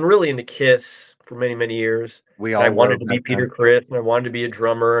because I've been really into Kiss for many, many years. I wanted to be Peter Criss, and I wanted to be a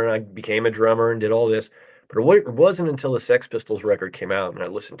drummer, and I became a drummer and did all this. But it wasn't until the Sex Pistols record came out and I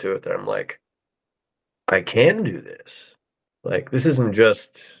listened to it that I'm like, I can do this. Like, this isn't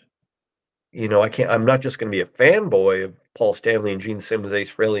just, I'm not just going to be a fanboy of Paul Stanley and Gene Simmons,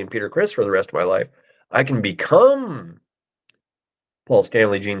 Ace Frehley, and Peter Criss for the rest of my life. I can become Paul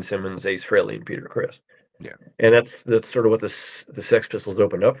Stanley, Gene Simmons, Ace Frehley, and Peter Criss. Yeah. And that's sort of what the Sex Pistols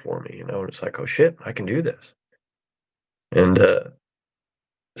opened up for me, It's like, oh shit, I can do this. And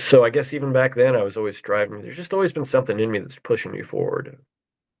so I guess even back then I was always striving. There's just always been something in me that's pushing me forward.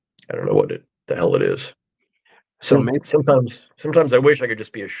 I don't know the hell it is. Sometimes I wish I could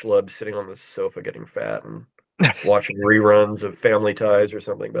just be a schlub sitting on the sofa getting fat and watching reruns of Family Ties or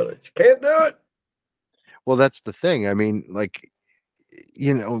something, but I just can't do it. Well, that's the thing. I mean, like,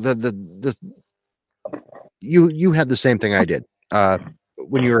 you had the same thing I did.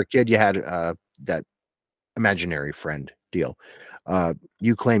 When you were a kid, you had that imaginary friend deal.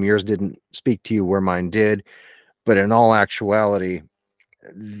 You claim yours didn't speak to you where mine did, but in all actuality,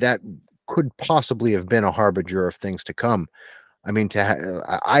 that could possibly have been a harbinger of things to come. I mean,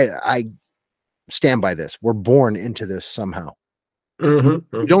 I stand by this. We're born into this somehow. You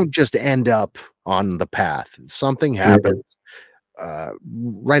don't just end up on the path. Something happens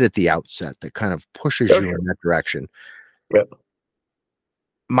right at the outset that kind of pushes you in that direction. Yep.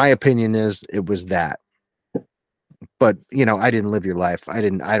 My opinion is it was that. but I didn't live your life. I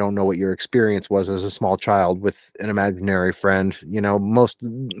don't know what your experience was as a small child with an imaginary friend. Most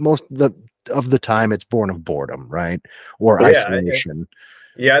of the time it's born of boredom, right? Or Yeah, isolation.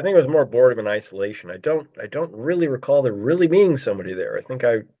 yeah, I think it was more boredom and isolation. I don't really recall there really being somebody there.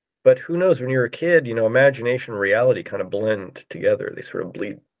 But who knows? When you're a kid, imagination and reality kind of blend together. They sort of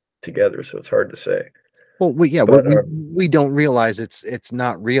bleed together, so it's hard to say. Well, we But we don't realize it's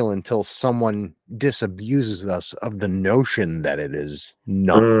not real until someone disabuses us of the notion that it is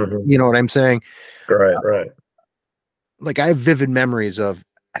not. mhm, You know what I'm saying? right, right. Like, I have vivid memories of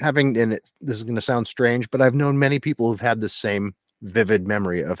having, and this is going to sound strange, but I've known many people who've had the same vivid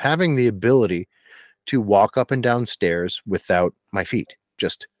memory of having the ability to walk up and down stairs without my feet.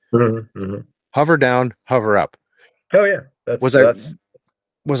 Just Mhm, mhm. hover down, hover up. Oh yeah, that's Was I that's.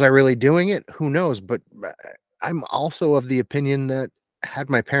 was I really doing it? Who knows? But I'm also of the opinion that had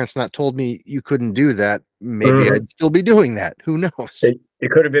my parents not told me you couldn't do that, maybe Mhm. I'd still be doing that. Who knows?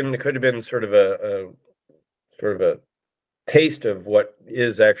 It could have been sort of a taste of what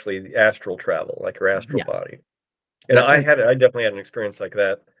is actually the astral travel, like your astral Yeah. body. And I definitely had an experience like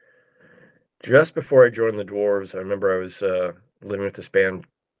that just before I joined the Dwarves. I remember I was living with this band,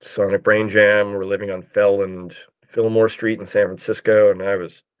 Sonic Brain Jam. We're living on Fell and Fillmore Street in San Francisco, and I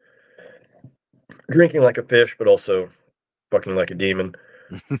was drinking like a fish, but also fucking like a demon.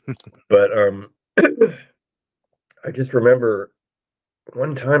 But I just remember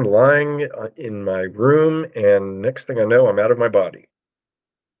one time lying in my room, and next thing I know, I'm out of my body.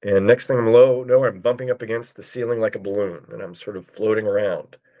 And next thing I'm bumping up against the ceiling like a balloon, and I'm sort of floating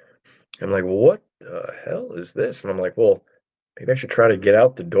around. I'm like, "What the hell is this?" And I'm like, "Well, maybe I should try to get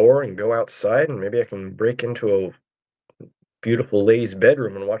out the door and go outside, and maybe I can break into a beautiful lady's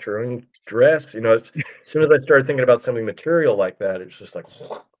bedroom and watch her own dress." As soon as I started thinking about something material like that, it's just like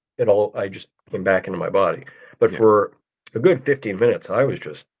I just came back into my body. But Yeah. for a good 15 minutes, I was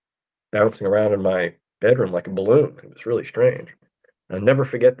just bouncing around in my bedroom like a balloon. It was really strange. I'll never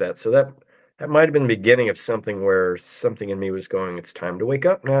forget that. So that might have been the beginning of something where something in me was going, "It's time to wake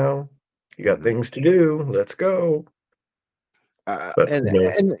up now. You got Mhm. things to do. Let's go." But And who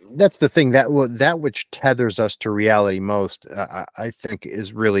knows? that's the thing, that which tethers us to reality most, I think,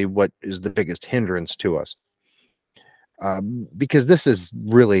 is really what is the biggest hindrance to us, because this is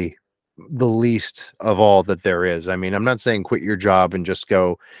really the least of all that there is. I mean, I'm not saying quit your job and just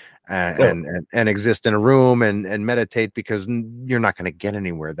go No. and exist in a room and meditate, because you're not going to get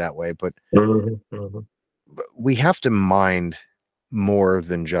anywhere that way. But Mhm, mhm. we have to mind more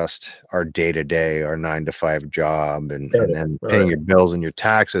than just our day to day, our 9 to 5 job, Oh, and yeah. then Oh, paying yeah. your bills and your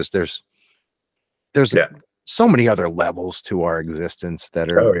taxes. There's Yeah. so many other levels to our existence that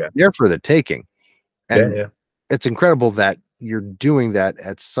are Oh, yeah. there for the taking. Yeah, And yeah. it's incredible that you're doing that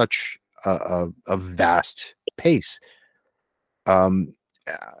at such a vast pace. Um,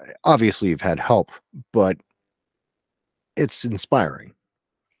 Obviously, you've had help, but it's inspiring.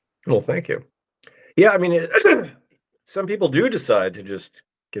 Well, thank you. Yeah, I mean, some people do decide to just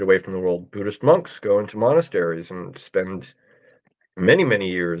get away from the world. Buddhist monks go into monasteries and spend many, many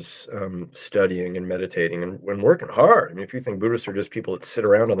years studying and meditating and working hard. I mean, if you think Buddhists are just people that sit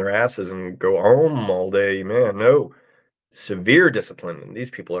around on their asses and go home all day, man, no, severe discipline. And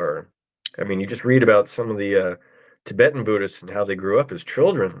these people are, I mean, you just read about some of the Tibetan Buddhists and how they grew up as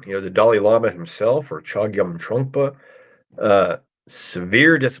children. The Dalai Lama himself or Chogyam Trungpa, uh,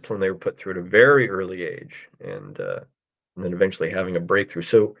 severe discipline they were put through at a very early age, and then eventually having a breakthrough.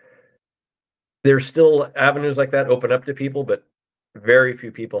 So there's still avenues like that open up to people, but very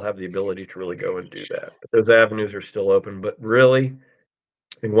few people have the ability to really go and do that. But those avenues are still open. But really,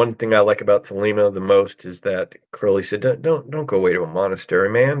 and one thing I like about Tolima the most is that Crowley said, "Don't go away to a monastery,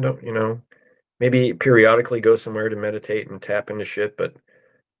 man. Don't maybe periodically go somewhere to meditate and tap into shit, but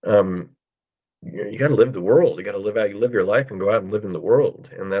um, you got to live the world. You got to live your life and go out and live in the world."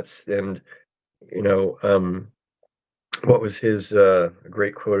 And you know, um, what was his a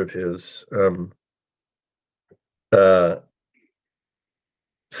great quote of his? Uh,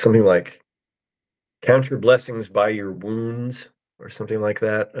 Something like "Count your blessings by your wounds" or something like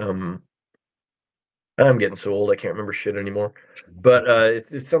that. I'm getting so old I can't remember shit anymore. But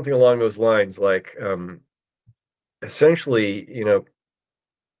it's something along those lines, like essentially,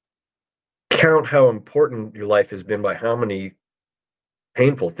 count how important your life has been by how many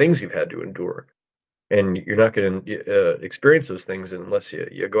painful things you've had to endure, and you're not going to experience those things unless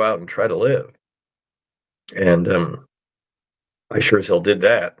you go out and try to live. And I sure as hell did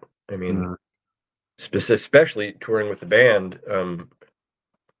that. I mean, Mm. especially touring with the band.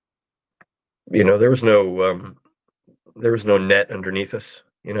 There was no net underneath us.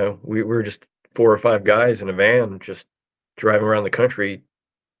 We were just 4 or 5 guys in a van just driving around the country,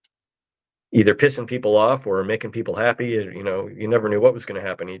 either pissing people off or making people happy. You know, you never knew what was going to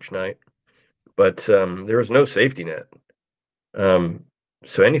happen each night. But there was no safety net, um,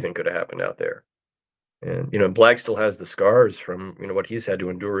 so anything could have happened out there. And you know, Black still has the scars from what he's had to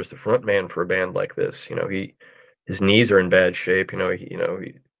endure as the front man for a band like this. You know, his knees are in bad shape.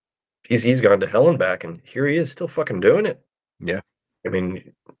 He's gone to hell and back, and here he is still fucking doing it. Yeah. I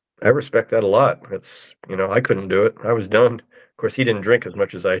mean, I respect that a lot. It's I couldn't do it. I was done. Of course, he didn't drink as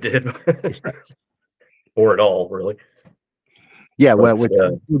much as I did, or at all, really. Yeah, well, But which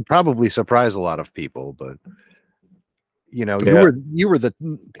would probably surprise a lot of people, but you yeah, were the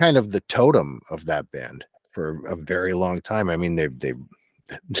kind of the totem of that band for a very long time. I mean, they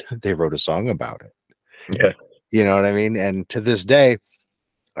they wrote a song about it. yeah. You know what I mean? And to this day,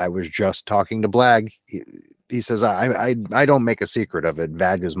 I was just talking to Blag. He says, I don't make a secret of it.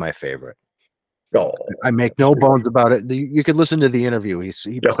 Vadge is my favorite. Oh, I make no sweet. bones about it. You could listen to the interview.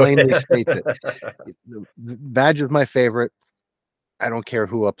 He plainly states it. Vadge is my favorite. I don't care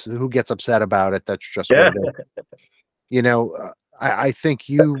who gets upset about it. That's just Yeah. what it is. You know, I think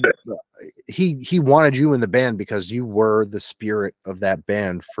he wanted you in the band because you were the spirit of that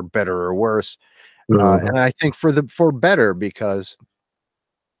band, for better or worse. Mhm. And I think for better, because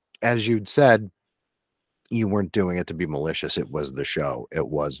as you'd said, you weren't doing it to be malicious. It was the show. It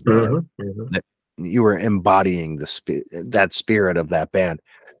was Mhm, mhm. that you were embodying that spirit of that band.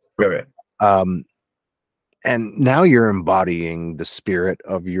 Okay. And now you're embodying the spirit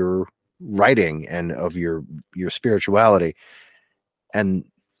of your writing and of your spirituality. And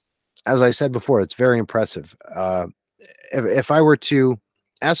as I said before, it's very impressive. If I were to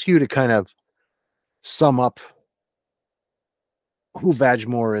ask you to kind of sum up who Vadge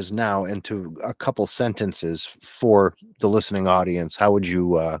Moore is now into a couple sentences for the listening audience, how would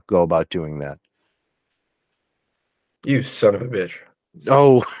you go about doing that? You son of a bitch.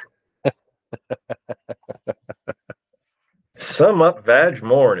 Oh, Sum up Vadge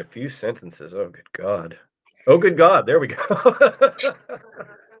Moore in a few sentences. Oh, good God. Oh, good God. There we go.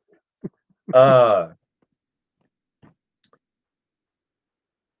 uh,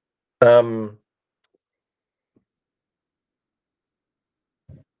 um,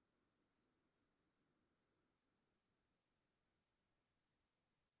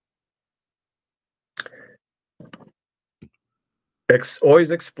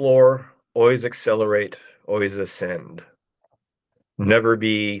 always explore, always accelerate, always ascend. Never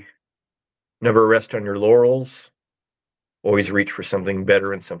rest on your laurels. Always reach for something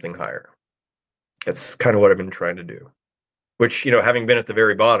better and something higher. That's kind of what I've been trying to do. Which, having been at the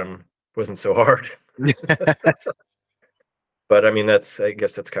very bottom wasn't so hard. But I mean, I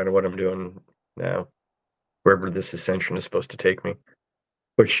guess that's kind of what I'm doing now, wherever this ascension is supposed to take me.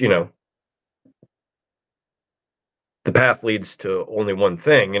 Which, the path leads to only one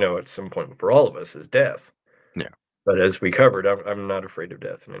thing, at some point for all of us, is death. yeah. But as we covered, I'm not afraid of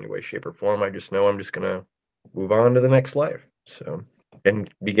death in any way, shape, or form. I just know I'm just going to move on to the next life. So,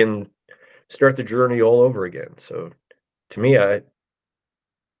 and start the journey all over again. So, to me,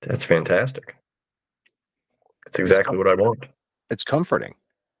 that's fantastic. It's exactly what I want. It's comforting.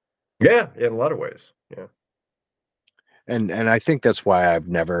 Yeah, in a lot of ways. Yeah. And I think that's why I've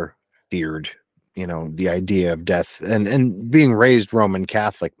never feared, the idea of death, and being raised Roman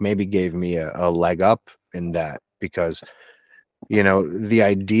Catholic maybe gave me a leg up in that, because the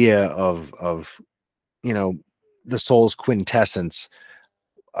idea of the soul's quintessence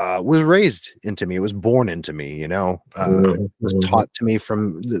was raised into me. It was born into me. It was Mhm. taught to me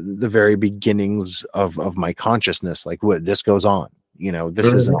from the very beginnings of my consciousness. Like, what, this goes on.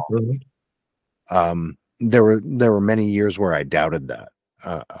 This isn't. Mhm. Mhm. There were many years where I doubted that,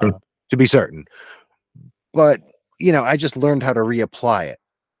 uh, Mhm. uh, to be certain, but I just learned how to reapply it,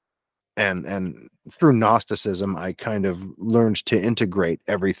 and through Gnosticism, I kind of learned to integrate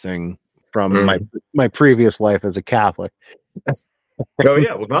everything from my Mhm. my previous life as a Catholic. Oh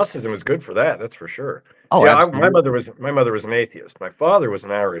yeah, well, Gnosticism was good for that. That's for sure. Oh, See, absolutely. my mother was an atheist. My father was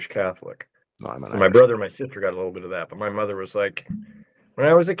an Irish Catholic. No, I'm an So my Irish. brother and my sister got a little bit of that, but my mother was like, when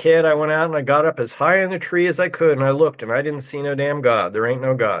I was a kid, I went out and I got up as high in the tree as I could, and I looked, and I didn't see no damn God. There ain't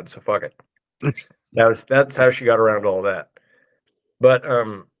no God, so fuck it. That's how she got around all that. But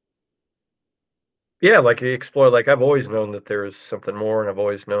yeah, like explore. Like I've always known that there is something more, and I've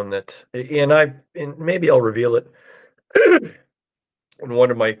always known that, and maybe I'll reveal it in one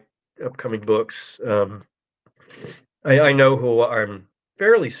of my upcoming books. I know who I'm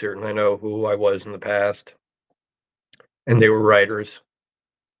fairly certain I know who I was in the past, and they were writers.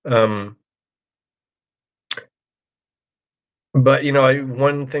 Um, But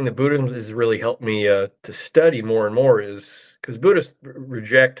one thing that Buddhism has really helped me to study more and more is because Buddhists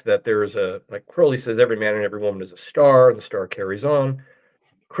reject that there is like Crowley says, every man and every woman is a star, and the star carries on.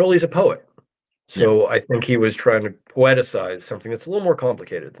 Crowley's a poet. Yeah. So I think he was trying to poeticize something that's a little more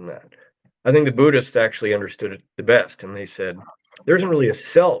complicated than that. I think the Buddhists actually understood it the best, and they said, there isn't really a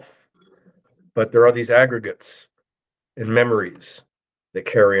self, but there are these aggregates and memories that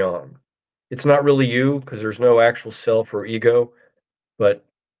carry on. It's not really you because there's no actual self or ego, but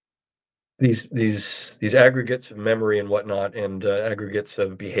these aggregates of memory and whatnot, and aggregates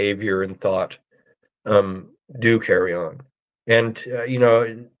of behavior and thought do carry on. And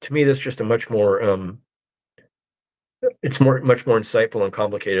to me, that's just a much more it's much more insightful and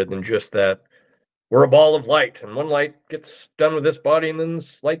complicated than just that we're a ball of light, and one light gets done with this body, and then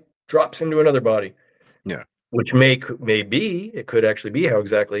this light drops into another body. Yeah. Which may be, it could actually be how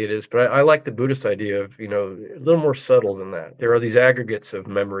exactly it is, but I like the Buddhist idea of, a little more subtle than that. There are these aggregates of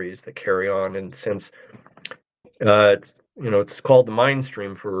memories that carry on, and since it's called the mind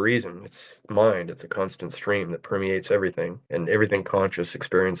stream for a reason. It's mind. It's a constant stream that permeates everything, and everything conscious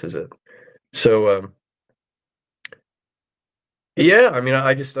experiences it. So, yeah, I mean,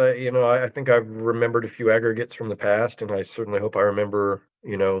 I just, I think I've remembered a few aggregates from the past, and I certainly hope I remember,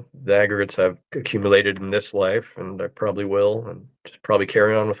 the aggregates I've accumulated in this life, and I probably will, and just probably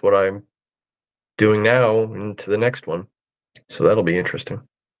carry on with what I'm doing now into the next one. So that'll be interesting.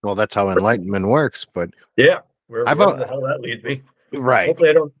 Well, that's how enlightenment works. But Yeah, I've wherever the hell that leads me. right.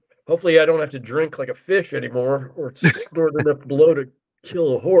 Hopefully I don't have to drink like a fish anymore, or snort enough blood to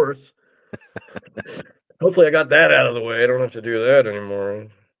kill a horse. Hopefully I got that out of the way. I don't have to do that anymore.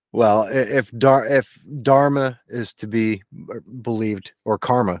 Well, if Dharma is to be believed, or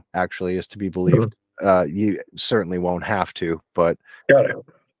karma actually is to be believed, you certainly won't have to. But Got it.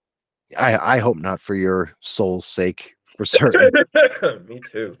 I hope not, for your soul's sake, for certain. Me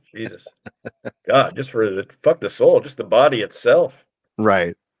too. Jesus. God, just for fuck the soul, just the body itself.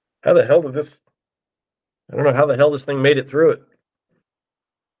 Right. How the hell did this? I don't know how the hell this thing made it through it.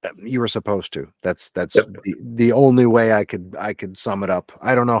 You were supposed to. That's Yep. the only way I could sum it up.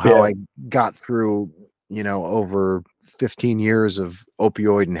 I don't know how I got through, over 15 years of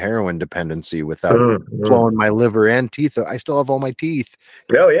opioid and heroin dependency without blowing my liver and teeth. I still have all my teeth.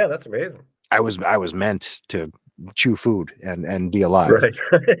 Oh yeah, that's amazing. I was meant to chew food and be alive. Right.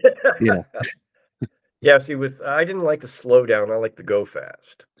 Yeah. Yeah, see, I didn't like to slow down. I like to go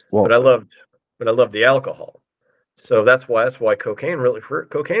fast. Well, but I loved the alcohol. So that's why cocaine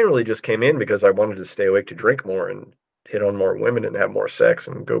really just came in, because I wanted to stay awake to drink more and hit on more women and have more sex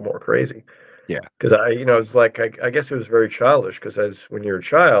and go more crazy. Yeah. Because it's like, I guess it was very childish, because when you're a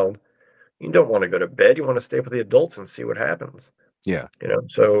child, you don't want to go to bed. You want to stay with the adults and see what happens. Yeah.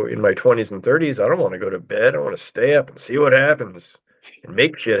 So in my 20s and 30s, I don't want to go to bed. I want to stay up and see what happens and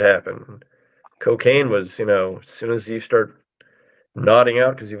make shit happen. Cocaine was, as soon as you start nodding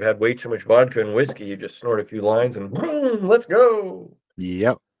out because you've had way too much vodka and whiskey, you just snort a few lines and boom, let's go.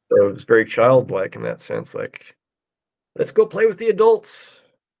 Yep. So it was very childlike in that sense. Like, let's go play with the adults.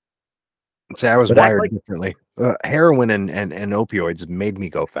 See, I was wired differently. Heroin and opioids made me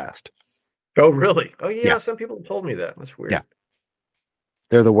go fast. Oh, really? Oh, yeah. Some people have told me that. That's weird. Yeah.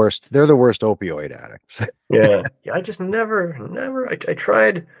 They're the worst. They're the worst opioid addicts. Yeah. I just never. I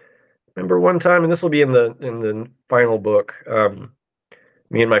tried. Remember one time, and this will be in the final book.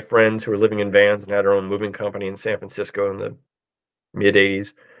 Me and my friends who were living in vans and had our own moving company in San Francisco in the mid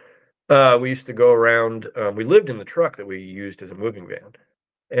 '80s. We used to go around. We lived in the truck that we used as a moving van,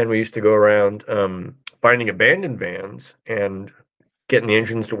 and we used to go around finding abandoned vans and getting the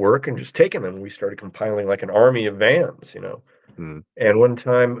engines to work and just taking them. We started compiling like an army of vans, And one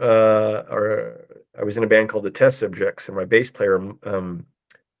time, I was in a band called the Test Subjects, and my bass player,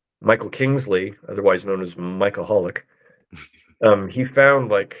 Michael Kingsley, otherwise known as Michaelholic, he found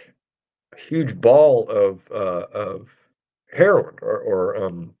like a huge ball of heroin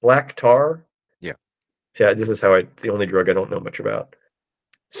or black tar. Yeah, this is the only drug I don't know much about.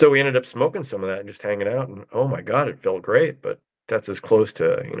 So we ended up smoking some of that and just hanging out, and oh my God, it felt great. But that's as close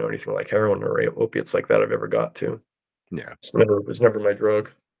to anything like heroin or opiates like that I've ever got to. Yeah, it was never my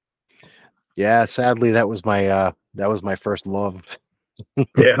drug. Yeah, sadly, that was my first love.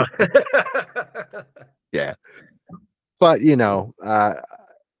 Yeah. Yeah. But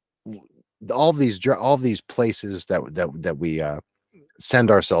all these places that we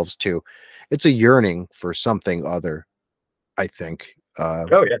send ourselves to, it's a yearning for something other, I think.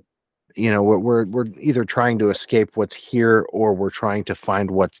 Oh yeah. We're either trying to escape what's here, or we're trying to find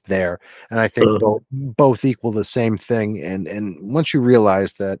what's there. And I think both equal the same thing. And once you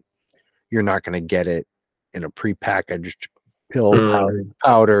realize that you're not going to get it in a prepackaged pill, Mhm.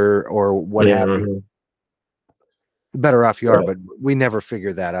 powder, or what have you, Mhm. the better off you are. Yeah. But we never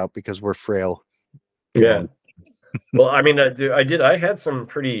figure that out because we're frail. Yeah. And Well, I mean, I had some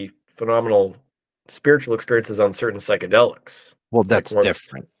pretty phenomenal spiritual experiences on certain psychedelics. well, Like that's once,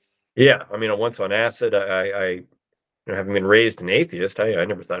 different. yeah, I mean, once on acid, having been raised an atheist, I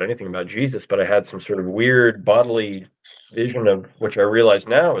never thought anything about Jesus, but I had some sort of weird bodily vision of which I realize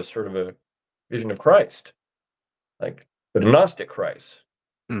now is sort of a vision of Christ, like but a Gnostic Christ,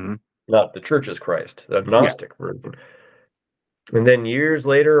 Hmm. not the church's Christ, the Yeah. Gnostic version. And then years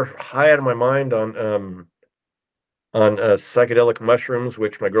later, high out of my mind on psychedelic mushrooms,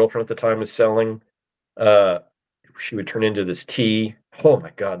 which my girlfriend at the time was selling. Uh, she would turn into this tea. Oh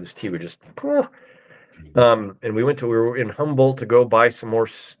my God, this tea would just. And we were in Humboldt to go buy some more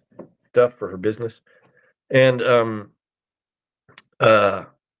stuff for her business, and uh,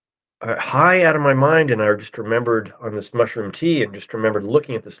 high out of my mind, and I just remembered on this mushroom tea, and just remembered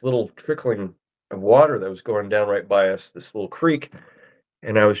looking at this little trickling of water that was going down right by us, this little creek,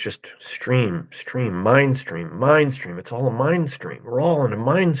 and I was just stream, mind stream, mind stream. It's all a mind stream. We're all in a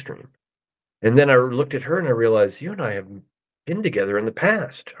mind stream. And then I looked at her and I realized you and I have been together in the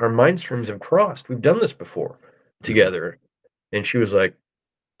past. Our mind streams have crossed. We've done this before Mhm. together. And she was like,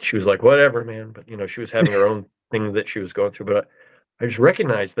 whatever, man. But she was having her own thing that she was going through. But I just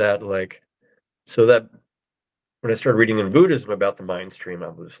recognized that, like, so that when I started reading in Buddhism about the mind stream, I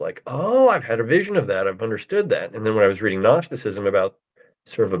was like, oh, I've had a vision of that. I've understood that. And then when I was reading Gnosticism about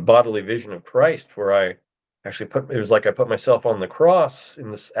sort of a bodily vision of Christ, where I actually it was like I put myself on the cross in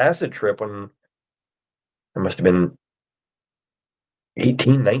this acid trip when I must have been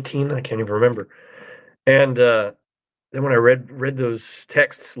 18, 19. I can't even remember. And then when I read those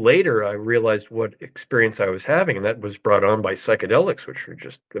texts later, I realized what experience I was having, and that was brought on by psychedelics, which are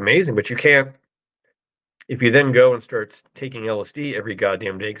just amazing. But you can't, if you then go and start taking LSD every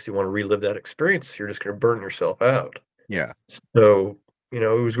goddamn day because you want to relive that experience, you're just going to burn yourself out. Yeah. So, it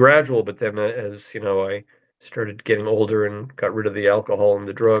was gradual, but then as, I started getting older and got rid of the alcohol and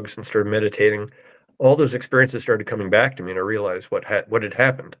the drugs and started meditating, all those experiences started coming back to me, and I realized what had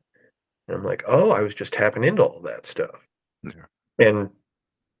happened. And I'm like, oh, I was just tapping into all that stuff. Yeah. And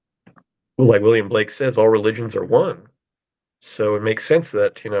like William Blake says, all religions are one. So it makes sense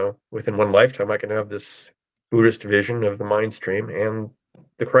that, within one lifetime, I can have this Buddhist vision of the mind stream and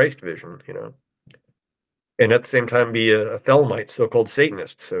the Christ vision. And at the same time be a Thelemite, so-called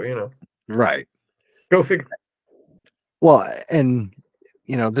Satanist. So, Right. go figure. Well, and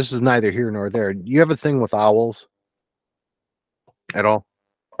this is neither here nor there. Do you have a thing with owls at all?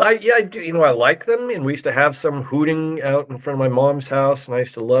 Yeah, I do. I like them, and we used to have some hooting out in front of my mom's house, and I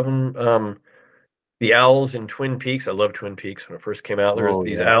used to love them. The owls in Twin Peaks. I love Twin Peaks. When it first came out, there was Oh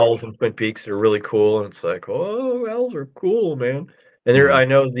these yeah. owls in Twin Peaks. They're really cool, and it's like, oh, owls are cool, man. And Mhm. I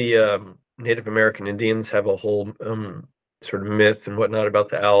know the Native American Indians have a whole sort of myth and whatnot about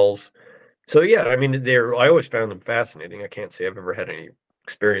the owls. So yeah, I mean, I always found them fascinating. I can't say I've ever had any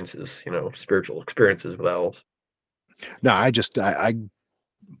experiences, spiritual experiences with owls. No, I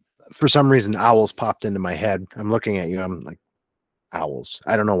for some reason owls popped into my head. I'm looking at you. I'm like owls.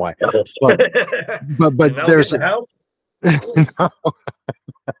 I don't know why, Owls. but Did an owl get there's in the house? no,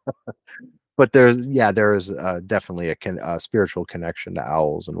 but there's definitely a spiritual connection to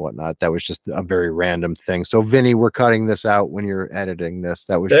owls and whatnot. That was just a very random thing. So Vinny, we're cutting this out when you're editing this.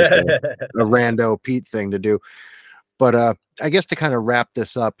 That was just a rando Pete thing to do. But I guess to kind of wrap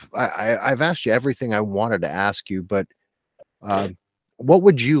this up, I've asked you everything I wanted to ask you, but uh, what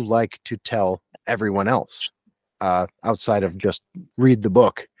would you like to tell everyone else outside of just read the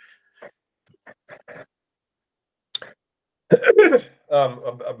book?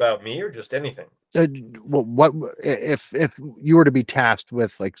 About me or just anything? What if you were to be tasked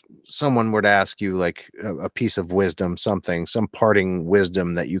with, like, someone were to ask you like a piece of wisdom, some parting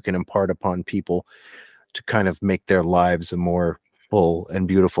wisdom that you can impart upon people to kind of make their lives a more full and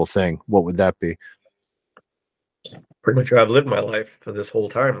beautiful thing, what would that be? Pretty much how I've lived my life for this whole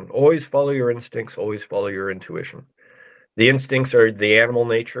time. Always follow your instincts, always follow your intuition. The instincts are the animal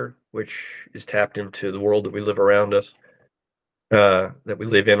nature, which is tapped into the world that we live around us, that we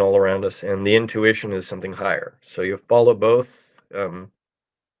live in all around us, and the intuition is something higher. So you follow both. You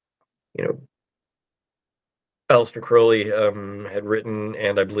know, Aleister Crowley had written,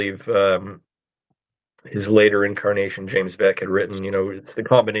 and I believe his later incarnation, James Beck, had written, it's the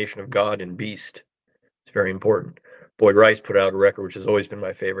combination of God and beast. It's very important. Boyd Rice put out a record, which has always been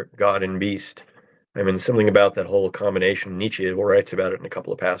my favorite, God and Beast. I mean, something about that whole combination. Nietzsche writes about it in a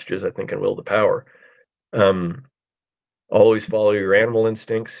couple of passages, I think, in Will to Power. Um, Always follow your animal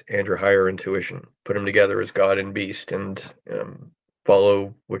instincts and your higher intuition. Put them together as God and beast, and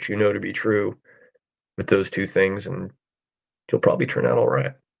follow what you know to be true with those two things, and you'll probably turn out all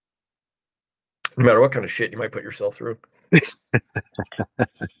right. No matter what kind of shit you might put yourself through.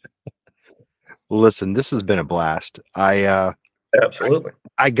 Listen, this has been a blast. Absolutely.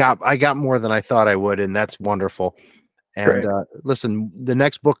 I got more than I thought I would, and that's wonderful. And listen, the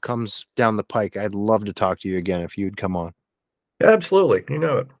next book comes down the pike. I'd love to talk to you again if you'd come on. Absolutely. You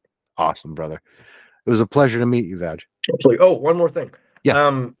know it. Awesome, brother. It was a pleasure to meet you, Vadge. Absolutely. Oh, one more thing.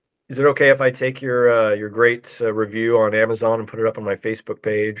 Yeah. Is it okay if I take your great review on Amazon and put it up on my Facebook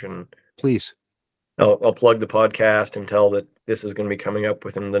page? And please. I'll plug the podcast and tell that this is going to be coming up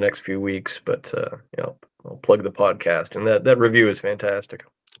within the next few weeks. But I'll plug the podcast, and that review is fantastic.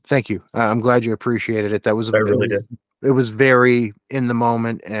 Thank you. I'm glad you appreciated it. I really did. It was very in the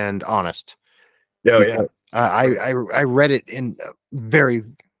moment and honest. Oh yeah. I read it in very,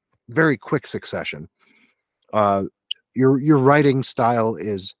 very quick succession. Your writing style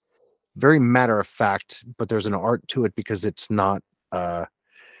is very matter of fact, but there's an art to it because it's not.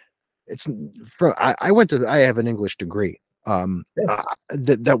 It's from. I have an English degree.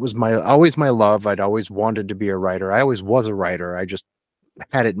 That was always my love. I'd always wanted to be a writer. I always was a writer. I just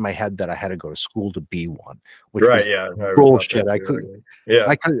had it in my head that I had to go to school to be one, which was bullshit. I could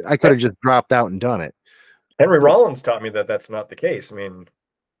have just dropped out and done it. Henry Rollins taught me that that's not the case. I mean,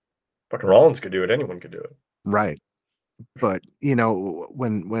 fucking Rollins could do it. Anyone could do it. Right. But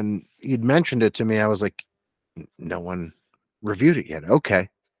when you'd mentioned it to me, I was like, no one reviewed it yet. Okay.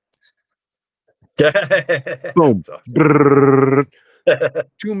 Boom. Awesome.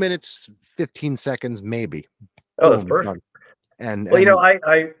 2 minutes, 15 seconds, maybe. Oh, that's perfect. And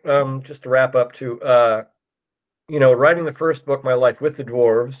I just to wrap up too, writing the first book, My Life with the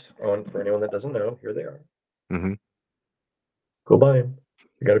Dwarves, for anyone that doesn't know, here they are. Mm-hmm. Go buy them.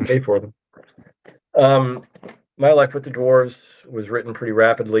 You got to pay for them. My Life with the Dwarves was written pretty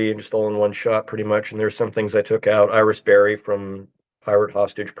rapidly and just all in one shot, pretty much. And there's some things I took out. Iris Berry from Pirate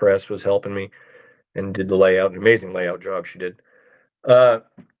Hostage Press was helping me and did the layout. An amazing layout job she did.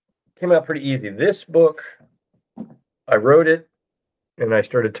 Came out pretty easy. This book, I wrote it and I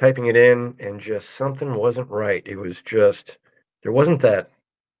started typing it in, and just something wasn't right. It was just, there wasn't that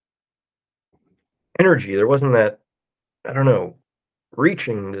energy. There wasn't that, I don't know,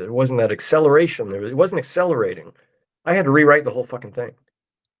 reaching. There wasn't that acceleration. It wasn't accelerating. I had to rewrite the whole fucking thing.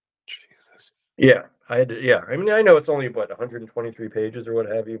 Jesus. Yeah, I had to. Yeah, I mean, I know it's only 123 pages or what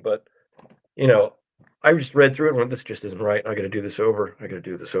have you, but I just read through it and went, this just isn't right. I got to do this over. I got to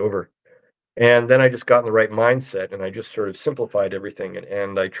do this over. And then I just got in the right mindset, and I just sort of simplified everything,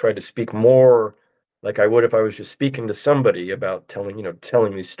 and I tried to speak more like I would if I was just speaking to somebody about telling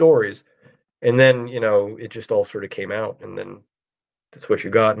these stories. And then it just all sort of came out, and then that's what you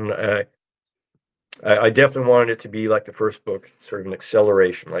got. And I definitely wanted it to be like the first book, sort of an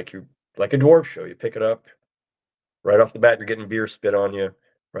acceleration, like a dwarf show. You pick it up right off the bat, you're getting beer spit on you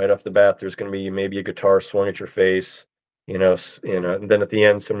right off the bat. There's going to be maybe a guitar swung at your face, and then at the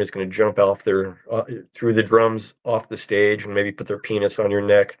end, somebody's going to jump off through the drums off the stage and maybe put their penis on your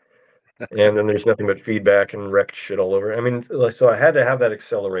neck. And then there's nothing but feedback and wrecked shit all over. I mean, so I had to have that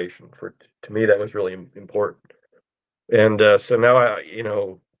acceleration. To me, that was really important. And so now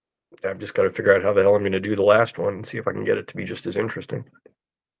I've just got to figure out how the hell I'm going to do the last one and see if I can get it to be just as interesting.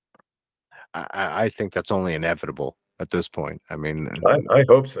 I think that's only inevitable at this point. I mean, I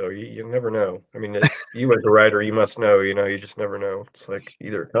hope so. You never know. I mean, you as a writer, you must know. You just never know. It's like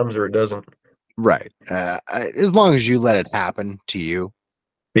either it comes or it doesn't. Right. As long as you let it happen to you.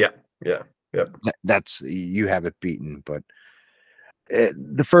 Yeah. That's you have it beaten. But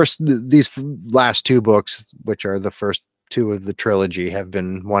these last two books, which are the first two of the trilogy, have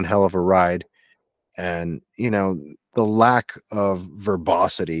been one hell of a ride. And the lack of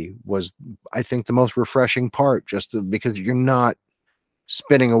verbosity was, I think, the most refreshing part, just because you're not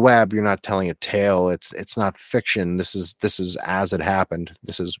spinning a web, you're not telling a tale. It's not fiction. This is as it happened.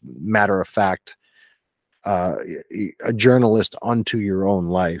 This is matter of fact, a journalist unto your own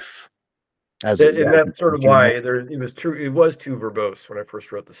life. And that's sort of why it was true. It was too verbose when I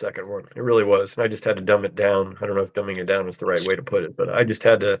first wrote the second one. It really was. And I just had to dumb it down. I don't know if dumbing it down is the right way to put it, but I just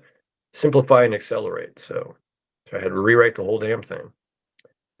had to simplify and accelerate. So I had to rewrite the whole damn thing.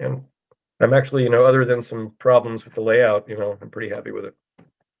 And I'm actually, other than some problems with the layout, I'm pretty happy with it.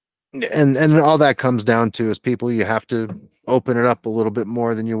 And all that comes down to is people, you have to open it up a little bit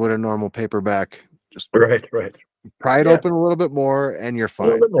more than you would a normal paperback. Just right. Pry it open a little bit more, and you're fine.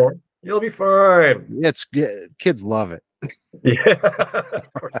 A little bit more. You'll be fine. Kids love it. Yeah,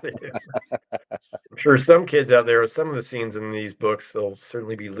 of course they do. I'm sure some kids out there, some of the scenes in these books, they'll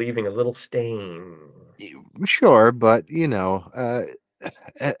certainly be leaving a little stain. Sure, but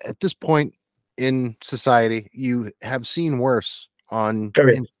at this point in society, you have seen worse on Oh,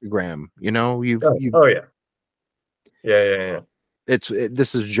 yeah. Instagram. You know, you've Oh, yeah. Yeah, yeah, yeah.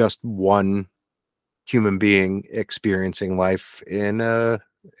 this is just one human being experiencing life in a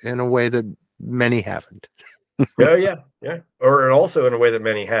way that many haven't. Oh, yeah, yeah. Or and also in a way that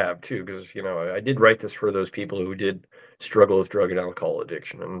many have too, because, I did write this for those people who did struggle with drug and alcohol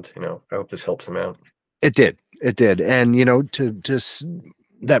addiction, and, I hope this helps them out. It did, and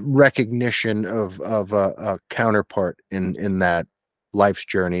that recognition of a counterpart in that life's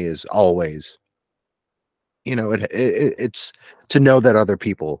journey is always, it's to know that other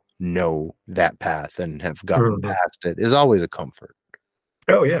people know that path and have gotten Mhm. past it is always a comfort.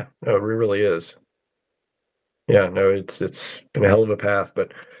 Oh, yeah. No, it really is. Yeah, no, it's been a hell of a path,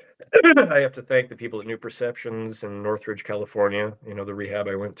 but I have to thank the people at New Perceptions in Northridge, California, the rehab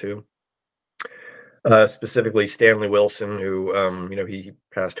I went to. Specifically Stanley Wilson, who, he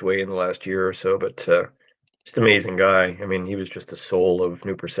passed away in the last year or so, but just amazing guy. I mean, he was just the soul of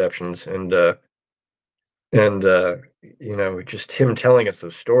New Perceptions, and just him telling us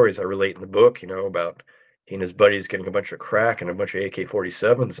those stories I relate in the book, about he and his buddies getting a bunch of crack and a bunch of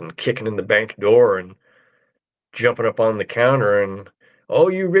AK-47s and kicking in the bank door and jumping up on the counter and, "Oh,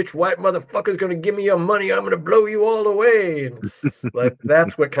 you rich white motherfucker's gonna give me your money, I'm gonna blow you all away." And it's like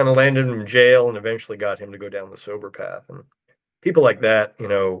that's what kind of landed him in jail and eventually got him to go down the sober path. And people like that,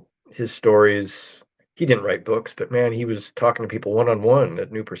 his stories, he didn't write books, but man, he was talking to people one on one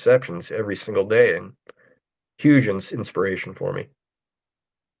at New Perceptions every single day, and huge inspiration for me.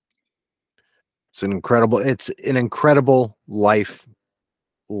 It's an incredible life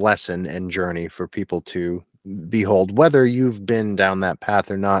lesson and journey for people to behold, whether you've been down that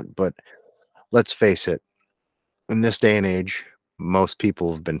path or not. But let's face it, in this day and age, most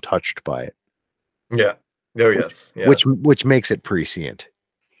people have been touched by it, Yeah. Oh, yes. Yeah. which makes it prescient.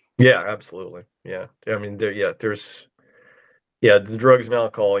 Yeah, absolutely. Yeah. I mean, there's yeah, the drugs and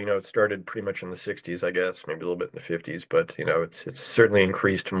alcohol, it started pretty much in the 60s, I guess, maybe a little bit in the 50s, but, it's certainly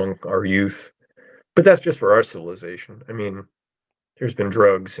increased among our youth. But that's just for our civilization. I mean, there's been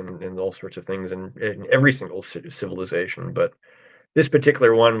drugs and all sorts of things in every single civilization, but this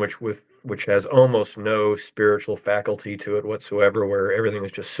particular one, which has almost no spiritual faculty to it whatsoever, where everything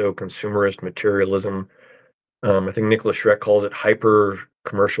is just so consumerist materialism. I think Nicholas Schreck calls it hyper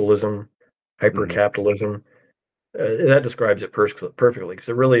commercialism, hyper Mhm. capitalism. That describes it perfectly because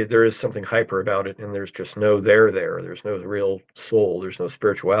there is something hyper about it, and there's just no there there. There's no real soul. There's no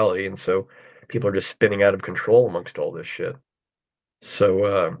spirituality, and so people are just spinning out of control amongst all this shit.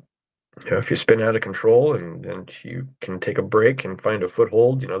 So if you spin out of control and you can take a break and find a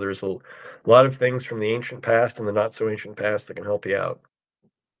foothold, there's a lot of things from the ancient past and the not so ancient past that can help you out.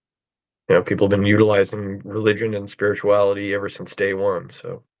 People have been utilizing religion and spirituality ever since day one.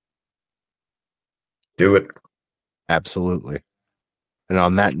 So do it. Absolutely. And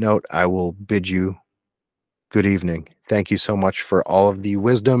on that note, I will bid you good evening. Thank you so much for all of the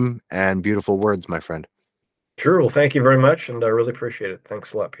wisdom and beautiful words, my friend. Sure. Well, thank you very much, and I really appreciate it.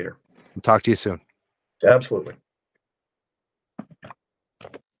 Thanks a lot, Peter. Talk to you soon. Absolutely.